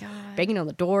 banging Oh on my God. banging on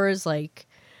the doors, like,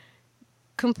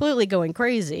 completely going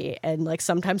crazy, and, like,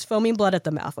 sometimes foaming blood at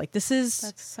the mouth. Like, this is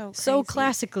That's so so crazy.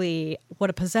 classically what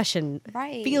a possession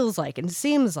Right. feels like and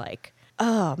seems like.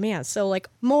 Oh, man. So, like,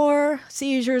 more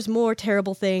seizures, more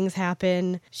terrible things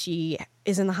happen. She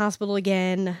is in the hospital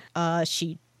again.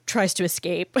 She tries to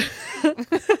escape.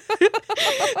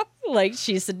 Like,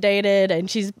 she's sedated and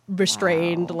she's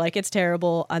restrained. Wow. Like, it's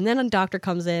terrible. And then a doctor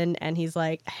comes in and he's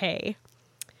like, hey,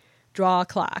 draw a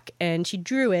clock. And she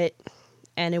drew it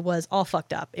and it was all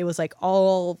fucked up. It was like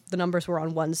all the numbers were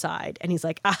on one side. And he's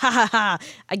like, ah, ha, ha, ha,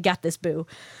 I got this, boo.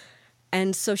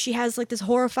 And so she has like this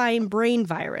horrifying brain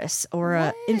virus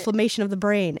or inflammation of the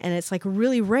brain. And it's like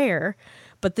really rare.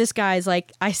 But this guy's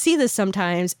like, I see this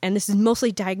sometimes, and this is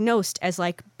mostly diagnosed as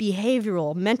like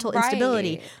behavioral, mental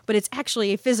instability, Right. but it's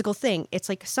actually a physical thing. It's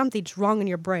like something's wrong in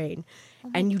your brain,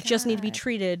 and you just need to be God.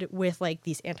 treated with like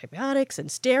these antibiotics and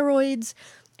steroids,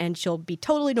 and she'll be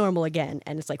totally normal again.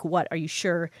 And it's like, what? Are you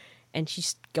sure? And she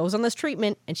goes on this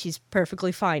treatment, and she's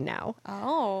perfectly fine now.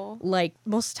 Oh. Like,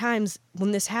 most times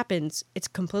when this happens, it's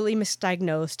completely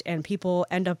misdiagnosed and people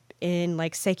end up in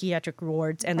like psychiatric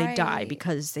wards and they die Right.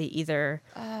 because they either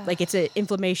like it's an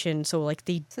inflammation, so like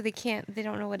they So they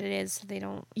don't know what it is. So they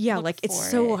don't. yeah, look like it's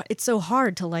for it. so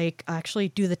hard to like actually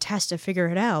do the test to figure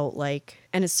it out, like,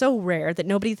 and it's so rare that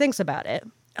nobody thinks about it.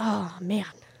 Oh man.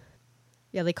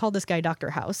 Yeah, they called this guy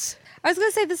Dr. House. I was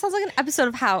gonna say this sounds like an episode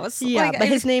of House. Yeah, Like, but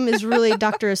his name is really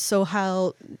Dr.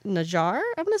 Sohail Najjar,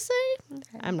 I'm going to say.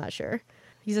 I'm not sure.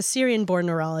 He's a Syrian-born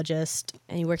neurologist,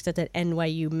 and he works at the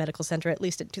NYU Medical Center, at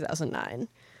least in 2009.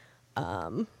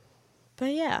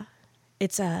 But yeah,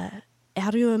 it's a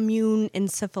autoimmune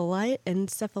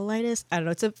encephalitis. I don't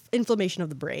know. It's an inflammation of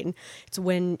the brain. It's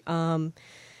when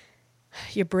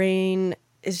your brain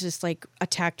is just like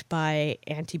attacked by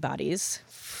antibodies,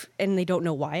 and they don't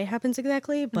know why it happens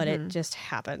exactly, but it just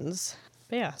happens.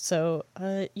 But yeah, so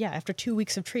after 2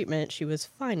 weeks of treatment, she was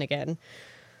fine again.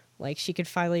 Like, she could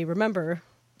finally remember.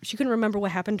 She couldn't remember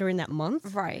what happened during that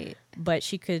month, Right. but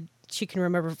she can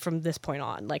remember from this point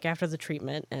on, like after the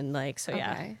treatment, and like so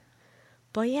yeah. Okay.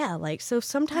 But yeah, like, so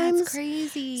sometimes That's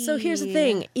crazy. so here's the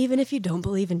thing, even if you don't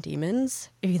believe in demons,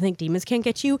 if you think demons can't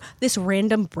get you, this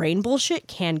random brain bullshit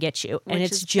can get you. And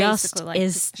Which it's is just basically like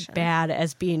as possession. bad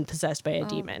as being possessed by a Oh,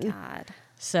 demon. God.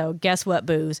 So guess what,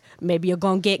 booze? Maybe you're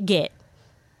going to get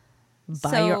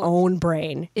by your So, own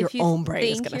brain. Your If you own brain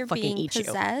is think going to you're fucking being eat you.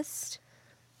 possessed,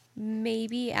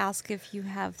 maybe ask if you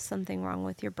have something wrong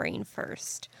with your brain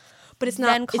first. But it's not,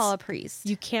 Then call it's- a priest.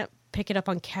 you can't pick it up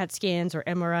on CAT scans or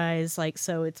MRIs, like,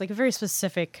 so it's like a very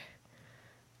specific.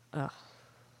 Oh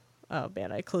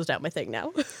man, I closed out my thing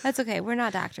now. That's okay. We're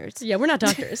not doctors. Yeah, we're not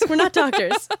doctors. We're not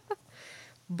doctors.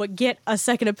 But get a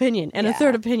second opinion and a Yeah.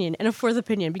 third opinion and a fourth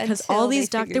opinion, because all Until they these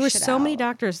figure there were shit so many out.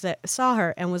 doctors that saw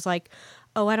her and was like,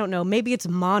 oh, I don't know, maybe it's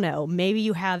mono, maybe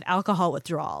you have alcohol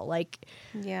withdrawal. Like,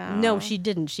 Yeah. no, she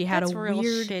didn't. She had That's a real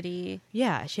weird. shitty.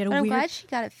 Yeah, she had a But I'm weird. glad she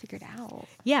got it figured out.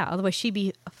 Yeah, otherwise she'd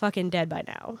be fucking dead by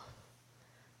now.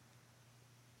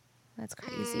 That's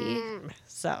crazy.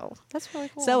 So. That's really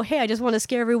cool. So, hey, I just want to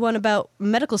scare everyone about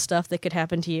medical stuff that could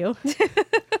happen to you.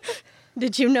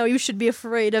 Did you know you should be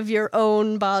afraid of your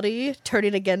own body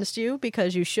turning against you?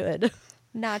 Because you should.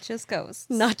 not just ghosts.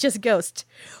 Not just ghosts.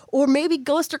 Or maybe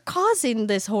ghosts are causing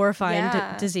this horrifying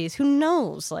Yeah. disease. Who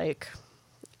knows? Like,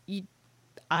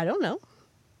 I don't know.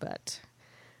 But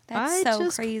That's I so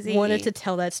just crazy. wanted to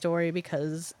tell that story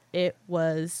because it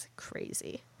was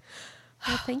crazy.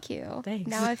 Well, thank you. Thanks.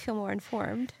 Now I feel more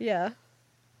informed. Yeah.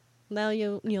 Now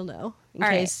you'll know. In All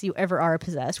right. case you ever are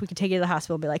possessed, we can take you to the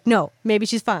hospital and be like, no, maybe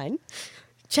she's fine.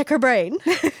 Check her brain.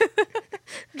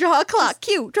 Draw a clock.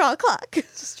 Cute. Draw a clock.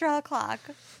 Just draw a clock.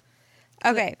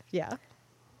 Okay. Yeah.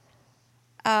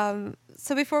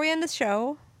 So before we end the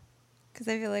show, because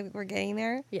I feel like we're getting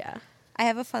there. Yeah. I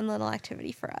have a fun little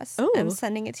activity for us. Ooh. I'm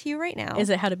sending it to you right now. Is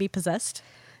it how to be possessed?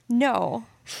 No,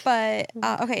 but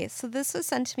okay. So this was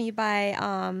sent to me by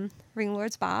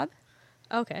Ringlords Bob.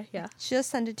 Okay, yeah. She just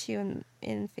sent it to you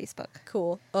in Facebook.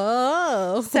 Cool.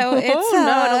 Oh. So it's no,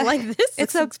 I don't like this.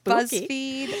 It's This a looks spooky.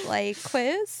 BuzzFeed like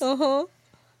quiz. Uh-huh.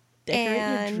 Decorate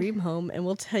And- your dream home, and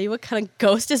we'll tell you what kind of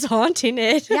ghost is haunting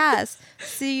it. Yes.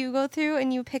 So you go through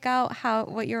and you pick out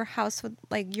what your house would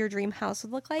like, your dream house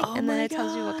would look like, Oh and then my it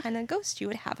tells you what God. kind of ghost you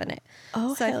would have in it.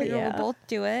 Oh, so I hell figure yeah. we'll both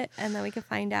do it, and then we can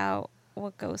find out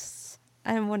what ghosts.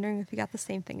 I'm wondering if you got the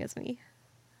same thing as me.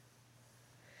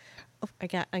 Oh, I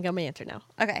got my answer now.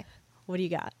 Okay. What do you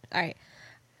got? All right.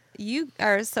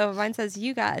 So mine says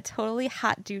you got a totally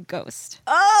hot dude ghost.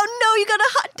 Oh no, you got a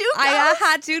hot dude. I got a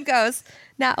hot dude ghost.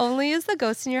 Not only is the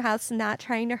ghost in your house not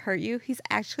trying to hurt you, he's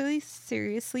actually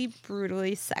seriously,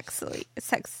 brutally, sexy.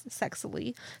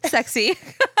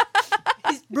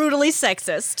 He's brutally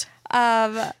sexist.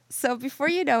 So before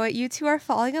you know it, you two are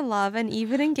falling in love and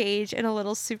even engage in a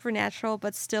little supernatural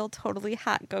but still totally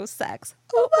hot ghost sex.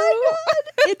 Oh my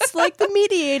god! It's like the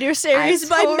Mediator series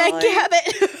by Meg totally-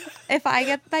 Cabot. If I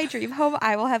get my dream home,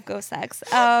 I will have ghost sex.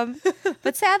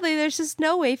 But sadly, there's just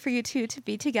no way for you two to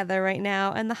be together right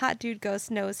now, and the hot dude ghost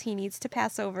knows he needs to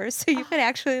pass over so you can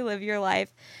actually live your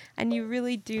life, and you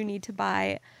really do need to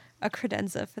buy a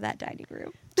credenza for that dining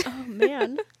room. Oh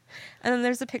man. And then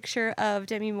there's a picture of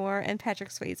Demi Moore and Patrick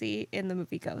Swayze in the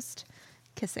movie Ghost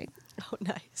kissing. Oh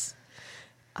nice.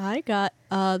 I got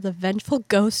the vengeful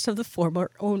ghost of the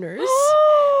former owners.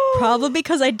 Probably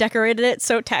because I decorated it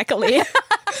so tackily.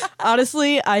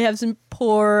 Honestly, I have some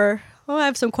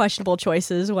questionable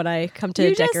choices when I come to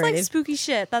You just decorating. like spooky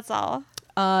shit, that's all.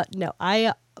 No,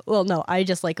 I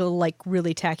just like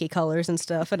really tacky colors and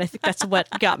stuff, and I think that's what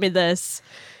got me this.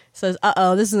 It says,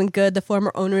 this isn't good. The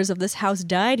former owners of this house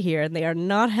died here, and they are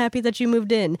not happy that you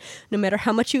moved in. No matter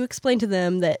how much you explain to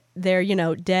them that they're,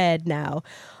 dead now,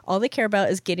 all they care about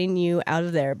is getting you out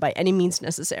of there by any means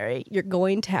necessary. You're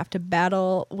going to have to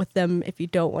battle with them if you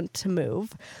don't want to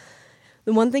move.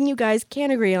 The one thing you guys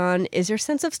can agree on is your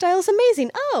sense of style is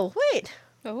amazing. Oh, wait.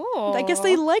 Oh. I guess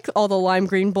they like all the lime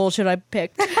green bullshit I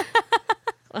picked.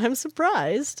 I'm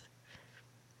surprised.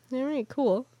 All right,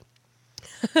 cool.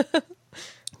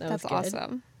 That's good.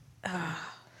 awesome.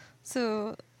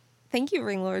 So, thank you,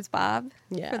 Ringlords Bob,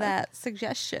 Yeah. for that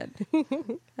suggestion.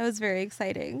 That was very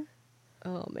exciting.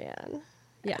 Oh, man.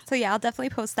 Yeah. So, yeah, I'll definitely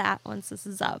post that once this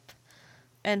is up.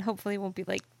 And hopefully it won't be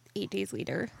like 8 days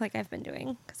later like I've been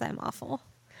doing because I'm awful.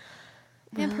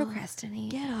 And procrastinating.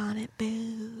 Get on it,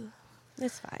 boo.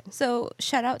 It's fine. So,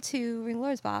 shout out to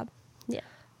Ringlords Bob. Yeah.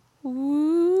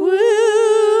 Woo.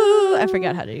 Woo! I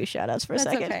forgot how to do shout-outs for a That's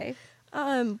second. okay.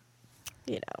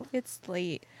 It's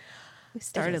late. We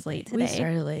started Just late We today.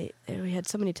 started late. And we had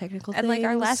so many technical And things. like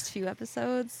our last few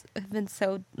episodes have been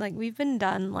so like we've been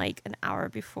done like an hour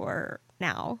before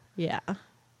now. Yeah.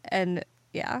 And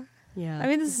yeah. Yeah. I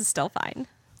mean this is still fine.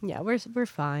 Yeah, we're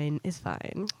fine. It's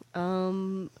fine.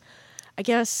 I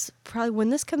guess probably when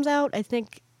this comes out, I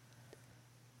think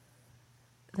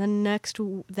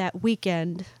that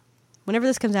weekend, whenever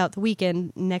this comes out, the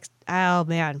weekend next. Oh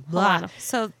man, Hold blah. on.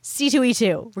 So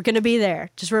C2E2. We're gonna be there.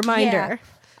 Just a reminder.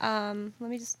 yeah. Let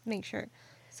me just make sure.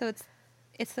 So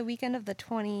it's the weekend of the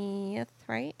 20th,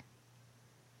 right?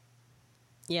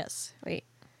 Yes. Wait.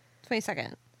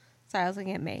 22nd. Sorry, I was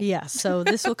looking at May. Yeah. So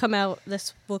this will come out.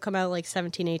 This will come out like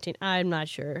 17, 18. I'm not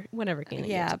sure. Whenever it gets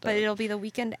Yeah, but out. it'll be the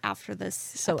weekend after this.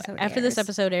 So episode after this airs.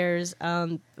 episode airs,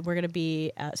 we're gonna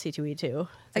be at C2E2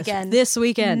 Again, this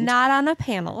weekend. Not on a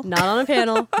panel. Not on a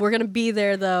panel. We're gonna be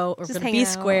there though. We're Just gonna be hanging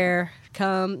out. square.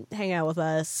 Come hang out with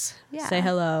us. Yeah. Say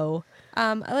hello.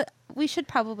 We should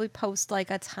probably post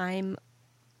like a time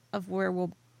of where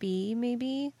we'll be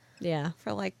maybe Yeah.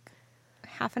 for like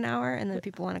half an hour, and then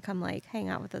people want to come like hang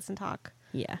out with us and talk.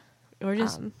 Yeah. Or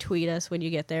just tweet us when you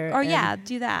get there. Or and- yeah,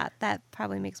 do that. That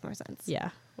probably makes more sense. Yeah.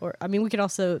 Or I mean, we could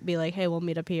also be like, hey, we'll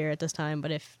meet up here at this time.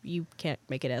 But if you can't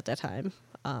make it at that time,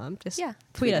 just Yeah,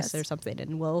 tweet tweet us us. or something,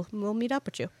 and we'll meet up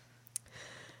with you.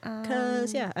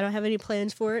 Because yeah, I don't have any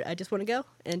plans for it. I just want to go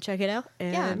and check it out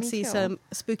and Yeah, me see too. some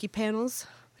spooky panels.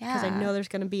 Because I Yeah. know there's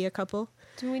going to be a couple.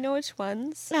 Do we know which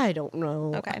ones? I don't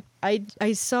know. Okay.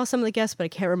 I saw some of the guests, but I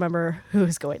can't remember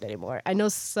who's going anymore. I know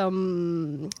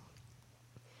some.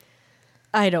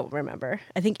 I don't remember.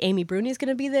 I think Amy Bruni's going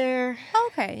to be there,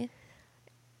 Okay.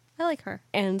 I like her.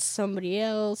 and somebody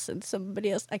else.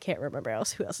 I can't remember who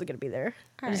else is going to be there.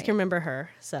 I just Alright. can remember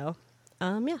her. So,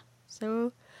 yeah.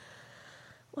 So,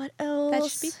 what else? That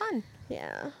should be fun.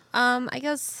 Yeah. I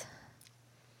guess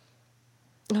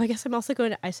I guess I'm also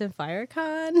going to Ice and Fire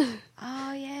Con,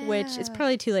 Oh yeah. which is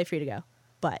probably too late for you to go.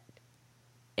 But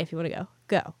if you want to go,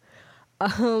 go.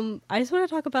 I just want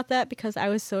to talk about that because I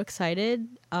was so excited.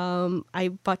 I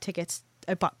bought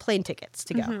plane tickets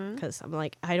to go because I'm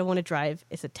like, I don't want to drive.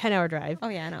 It's a 10-hour drive. Oh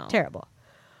yeah, I know. Terrible.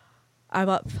 I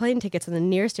bought plane tickets and the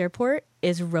nearest airport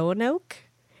is Roanoke.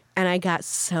 And I got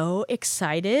so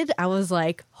excited. I was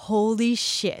like, holy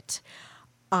shit.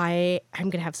 I'm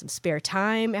going to have some spare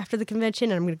time after the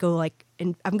convention. And I'm going to go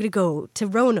I'm going to go to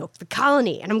Roanoke, the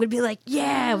colony. And I'm going to be like,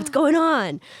 yeah, what's going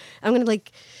on? I'm going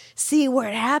to see where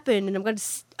it happened. And I'm going to,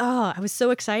 I was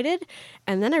so excited.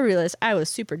 And then I realized I was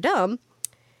super dumb.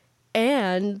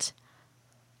 And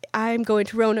I'm going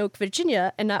to Roanoke,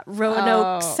 Virginia and not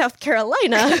Roanoke, South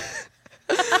Carolina.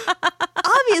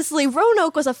 Obviously,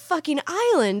 Roanoke was a fucking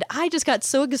island. I just got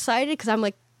so excited because I'm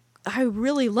like, I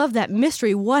really love that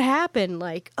mystery. What happened?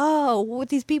 What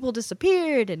these people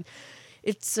disappeared, and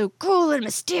it's so cool and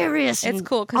mysterious. It's and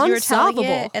cool because you were telling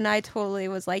unsolvable. it, and I totally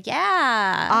was like,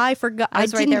 yeah. I forgot. I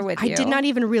was right there with I you. did not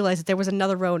even realize that there was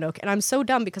another Roanoke, and I'm so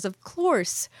dumb because, of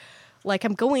course,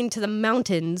 I'm going to the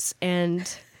mountains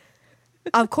and.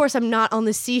 Of course, I'm not on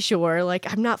the seashore.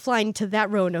 I'm not flying to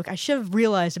that Roanoke. I should have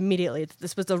realized immediately that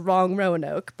this was the wrong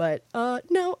Roanoke. But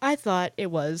no, I thought it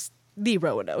was the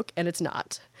Roanoke, and it's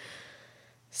not.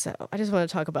 So I just want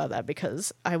to talk about that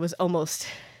because I was almost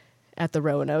at the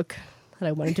Roanoke that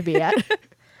I wanted to be at.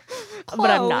 But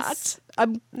I'm not. Close.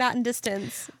 I'm Not in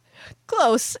distance.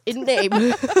 close in name.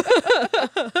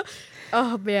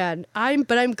 Oh man, I'm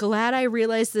glad I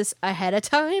realized this ahead of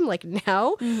time,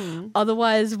 now.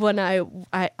 Otherwise, when I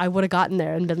would have gotten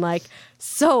there and been like,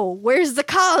 so where's the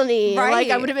colony? Right.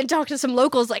 I would have been talking to some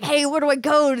locals, hey, where do I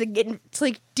go to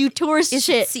do tourist Is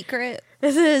shit? it secret?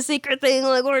 This is a secret thing.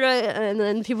 Where do I? And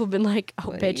then people have been like,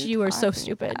 oh, What are bitch, you you are so talking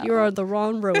stupid. about? You're on the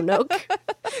wrong Roanoke.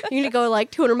 You need to go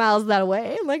 200 miles that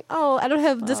way. I'm like, oh, I don't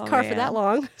have this Oh, car for that man.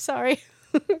 long. Sorry.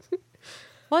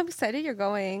 Well, I'm excited you're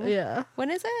going. Yeah. When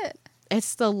is it?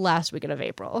 It's the last weekend of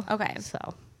April. Okay. So,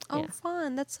 Oh, yeah.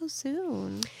 fun. That's so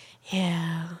soon.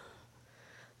 Yeah.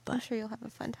 I'm sure you'll have a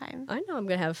fun time. I know I'm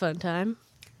going to have a fun time.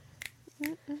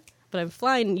 But I'm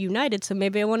flying United, so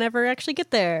maybe I won't ever actually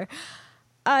get there.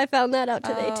 I found that out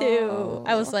today, too.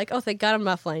 I was like, oh, thank God I'm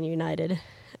not flying United.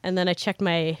 And then I checked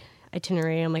my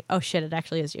itinerary, and I'm like, oh, shit, it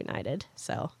actually is United.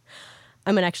 So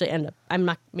I'm going to actually end up, I'm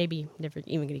not, maybe never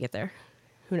even going to get there.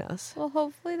 Who knows? Well,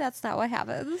 hopefully that's not what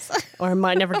happens. Or I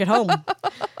might never get home.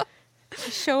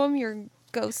 Show them your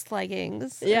ghost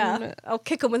leggings. Yeah. And, I'll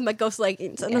kick them with my ghost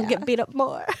leggings, and I'll get beat up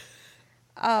more.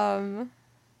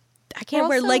 I can't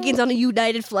wear also- leggings on a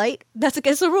United flight. That's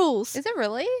against the rules. Is it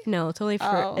really? No, it's only for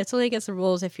Oh. it's only against the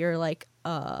rules if you're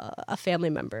a family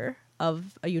member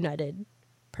of a United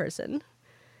person.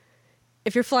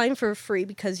 If you're flying for free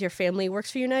because your family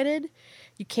works for United,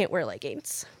 you can't wear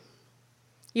leggings.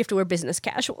 You have to wear business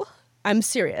casual. I'm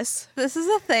serious. This is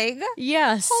a thing?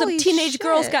 Yeah, some Holy teenage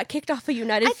girls shit. got kicked off a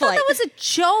United I flight. thought that was a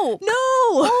joke. no.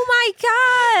 Oh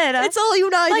my God. It's all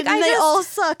United, Like, and I they just- all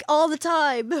suck all the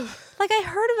time. I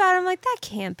heard about it. I'm like, that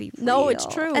can't be real. No, it's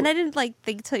true. And I didn't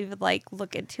think to even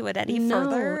look into it any No,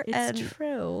 further. it's and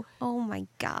true. oh my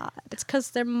God. It's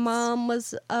because their mom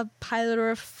was a pilot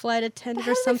or a flight attendant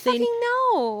How or do they something. fucking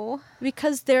know?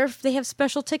 Because they have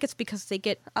special tickets because they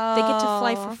get to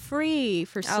fly for free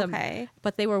for some. Okay.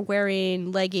 But they were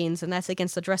wearing leggings, and that's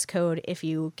against the dress code if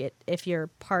you're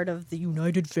part of the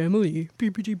United family.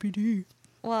 PPTPD.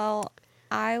 Well,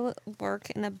 I work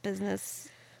in a business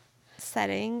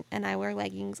setting, and I wear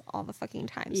leggings all the fucking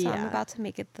time. So I'm Yeah. about to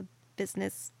make it the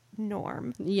business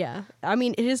norm. Yeah, I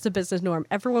mean it is the business norm.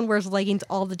 Everyone wears leggings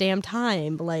all the damn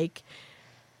time. No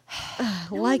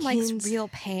one likes real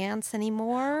pants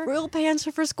anymore. Real pants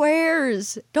are for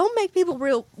squares. Don't make people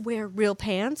wear real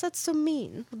pants. That's so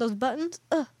mean. With those buttons,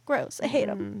 ugh, gross. I hate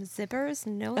them. Zippers?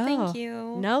 No, thank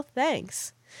you. No,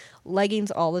 thanks.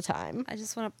 Leggings all the time. I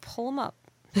just want to pull them up.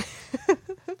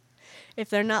 If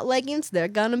they're not leggings, they're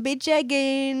gonna be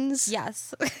jeggings.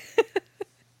 Yes.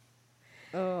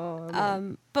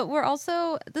 Oh, But we're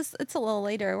also it's a little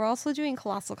later. We're also doing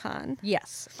Colossal Con.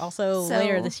 yes. Also So,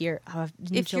 later this year,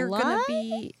 in If July? you're gonna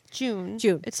be June.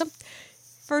 June. It's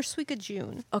first week of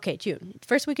June. Okay, June.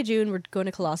 First week of June, we're going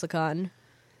to Colossal Con.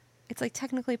 It's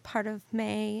technically part of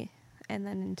May and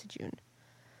then into June.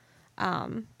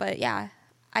 But yeah,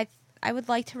 I would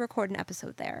like to record an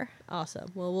episode there.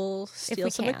 Awesome. Well, we'll steal we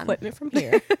some can. equipment from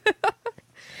here.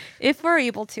 If we're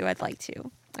able to, I'd like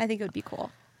to. I think it would be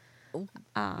cool.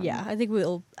 Yeah, I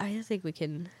think we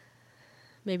can.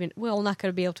 Maybe we're not going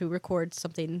to be able to record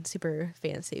something super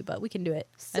fancy, but we can do it.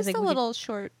 It's I just think a we little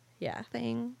short Yeah.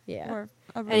 thing. Yeah. Or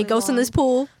a And really it goes in this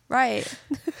long- pool. Right.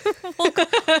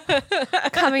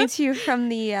 Coming to you from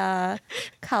the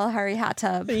Kalahari hot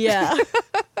tub. Yeah.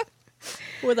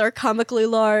 With our comically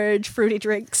large fruity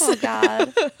drinks. Oh,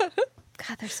 God.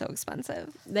 God, they're so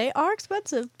expensive. They are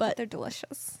expensive, but They're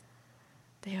delicious.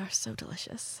 they are so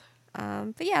delicious.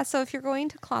 But yeah, so if you're going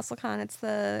to ColossalCon, it's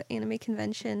the anime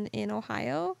convention in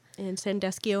Ohio. In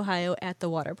Sandusky, Ohio, at the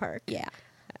water park. Yeah.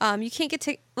 You can't get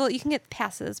you can get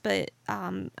passes, but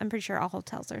I'm pretty sure all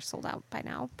hotels are sold out by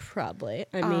now. Probably.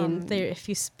 I mean,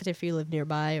 if you live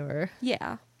nearby or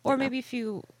Yeah. Or Yeah. maybe if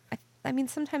you, I mean,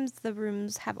 sometimes the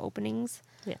rooms have openings.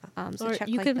 yeah, So or check,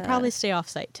 you like, can the- probably stay off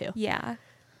site too. Yeah.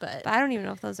 But, But I don't even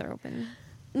know if those are open.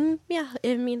 yeah,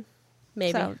 I mean,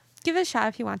 maybe. So give it a shot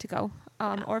if you want to go.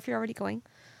 Yeah. Or if you're already going,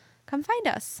 come find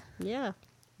us Yeah,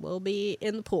 we'll be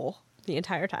in the pool the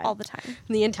entire time. all the time.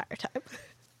 The entire time.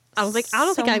 I don't think So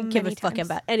I give a many fuck times.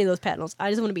 about any of those panels. I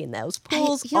just want to be in those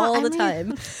pools you know, all I the mean-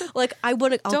 time. Like I'll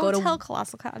Don't go to tell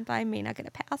ColossalCon, but I may not get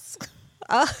a pass.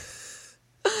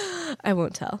 I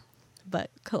won't tell,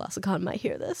 but ColossalCon might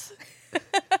hear this.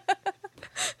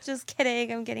 Just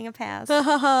kidding. I'm getting a pass.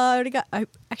 I already got. I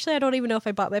don't even know if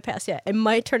I bought my pass yet. It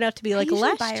might turn out to be like I usually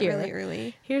last buy it year. really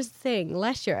early. Here's the thing: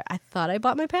 last year I thought I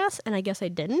bought my pass, and I guess I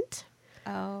didn't.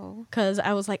 Oh. Because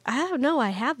I was like, I don't know, I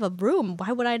have a room.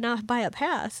 Why would I not buy a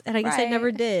pass? And I guess I never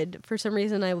Right. did. For some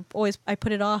reason, I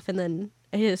put it off, and then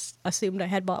I just assumed I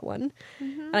had bought one.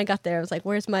 And I got there, I was like,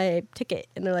 where's my ticket?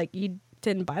 And they're like, you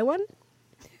didn't buy one?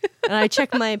 And I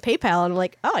checked my PayPal, and I'm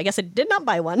like, oh, I guess I did not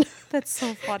buy one. That's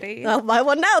so funny. I'll buy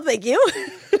one now, thank you.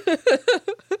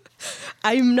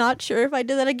 I'm not sure if I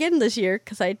did that again this year,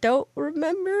 because I don't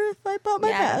remember if I bought my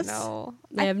yeah, pass. I don't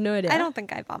know. I have no idea. I don't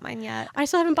think I bought mine yet. I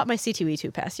still haven't bought my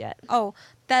C2E2 pass yet. Oh,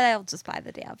 that I'll just buy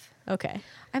the day of. Okay.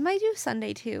 I might do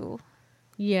Sunday too.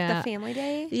 Yeah. The family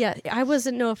day. Yeah, I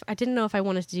didn't know if I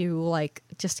wanted to do like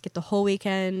just get the whole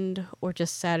weekend or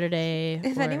just Saturday.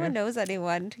 If or- anyone knows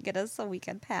anyone to get us a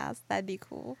weekend pass, that'd be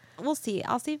cool. We'll see.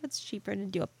 I'll see if it's cheaper to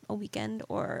do a weekend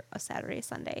or a Saturday,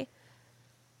 Sunday.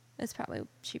 It's probably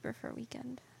cheaper for a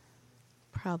weekend.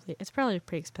 it's probably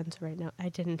pretty expensive right now. I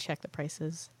didn't check the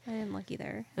prices. I didn't look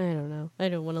either. I don't know. I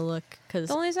don't want to look because.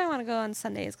 The only reason I want to go on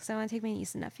Sunday is because I want to take my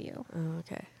niece and nephew. Oh,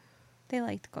 okay. They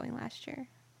liked going last year.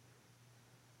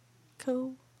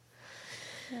 Cool.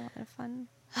 They had a lot of fun.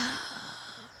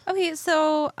 Okay,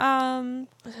 so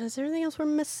Is there anything else we're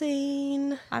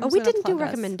missing? I'm Oh, just we gonna didn't do plug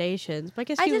us. recommendations. But I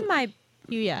guess I did my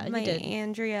you my did.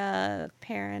 Andrea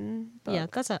Perrin book. Yeah,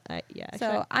 that's yeah. So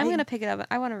actually, I'm gonna pick it up.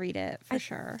 I want to read it for I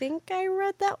sure. think I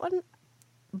read that one,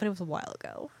 but it was a while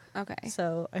ago. Okay.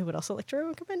 So I would also like to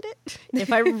recommend it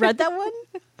if I read that one.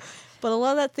 But a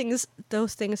lot of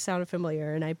those things sounded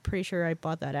familiar, and I'm pretty sure I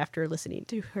bought that after listening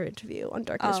to her interview on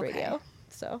Darkness Okay. Radio.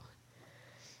 So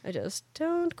I just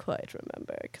don't quite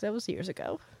remember because that was years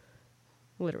ago,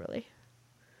 literally.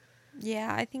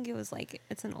 Yeah, I think it was like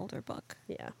it's an older book.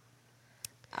 Yeah.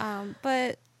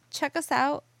 But check us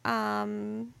out.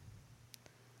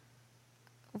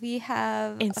 We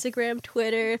have Instagram,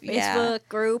 Twitter, Facebook Yeah.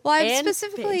 group. Well, I and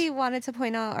specifically page. wanted to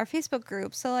point out our Facebook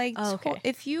group. So, like, Oh, okay.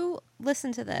 if you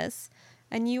listen to this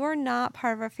and you are not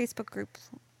part of our Facebook group,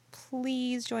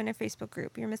 please join our Facebook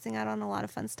group. You're missing out on a lot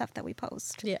of fun stuff that we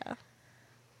post. Yeah.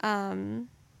 And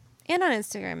on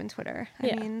Instagram and Twitter.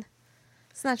 Yeah. I mean,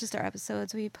 it's not just our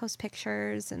episodes. We post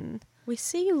pictures and We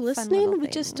see you little listening. We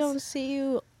just things. don't see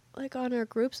you like on our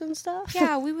groups and stuff.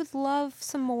 yeah, we would love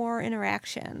some more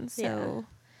interaction. So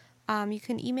you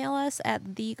can email us at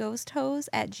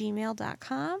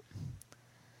theghosthose@gmail.com.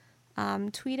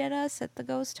 Tweet at us at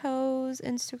theghosthose.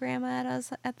 Instagram at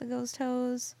us at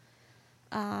theghosthose.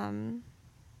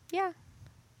 Yeah.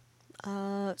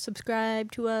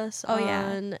 Subscribe to us Oh, yeah.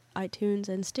 on iTunes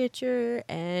and Stitcher,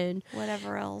 and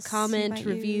Whatever else. you comment, might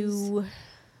review.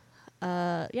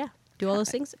 Yeah, do all those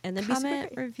things, and then Comment, be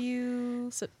super great. review,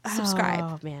 So- subscribe.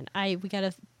 Oh man, we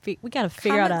gotta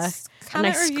figure out a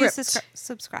comment, nice review, script.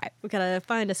 subscribe. We gotta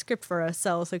find a script for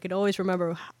ourselves so we can always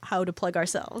remember how to plug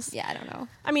ourselves. Yeah, I don't know.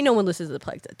 I mean, no one listens to the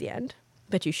plugs at the end,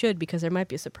 but you should because there might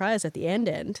be a surprise at the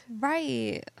end.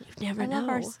 Right. You never I love know.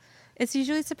 ours. It's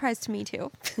usually a surprise to me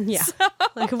too. Yeah,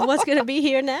 like what's gonna be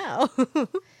here now?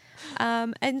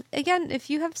 And again, if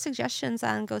you have suggestions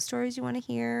on ghost stories you want to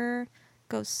hear,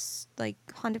 ghosts like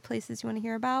haunted places you want to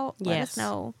hear about, let Yes. us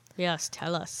know Yes,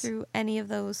 tell us. through any of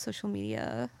those social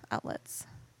media outlets.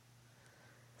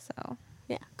 So,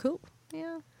 Yeah, cool.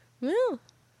 yeah. Yeah.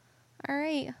 All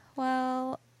right.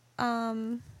 Well,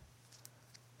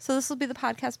 so this will be the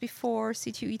podcast before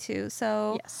C2E2.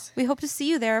 So Yes. we hope to see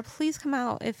you there. Please come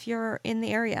out if you're in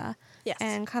the area. Yes.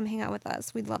 And come hang out with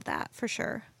us. We'd love that for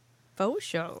sure. Faux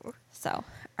show. So,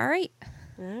 all right.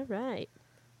 All right.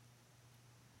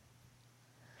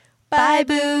 Bye,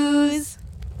 booze.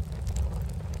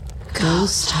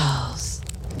 Ghost House.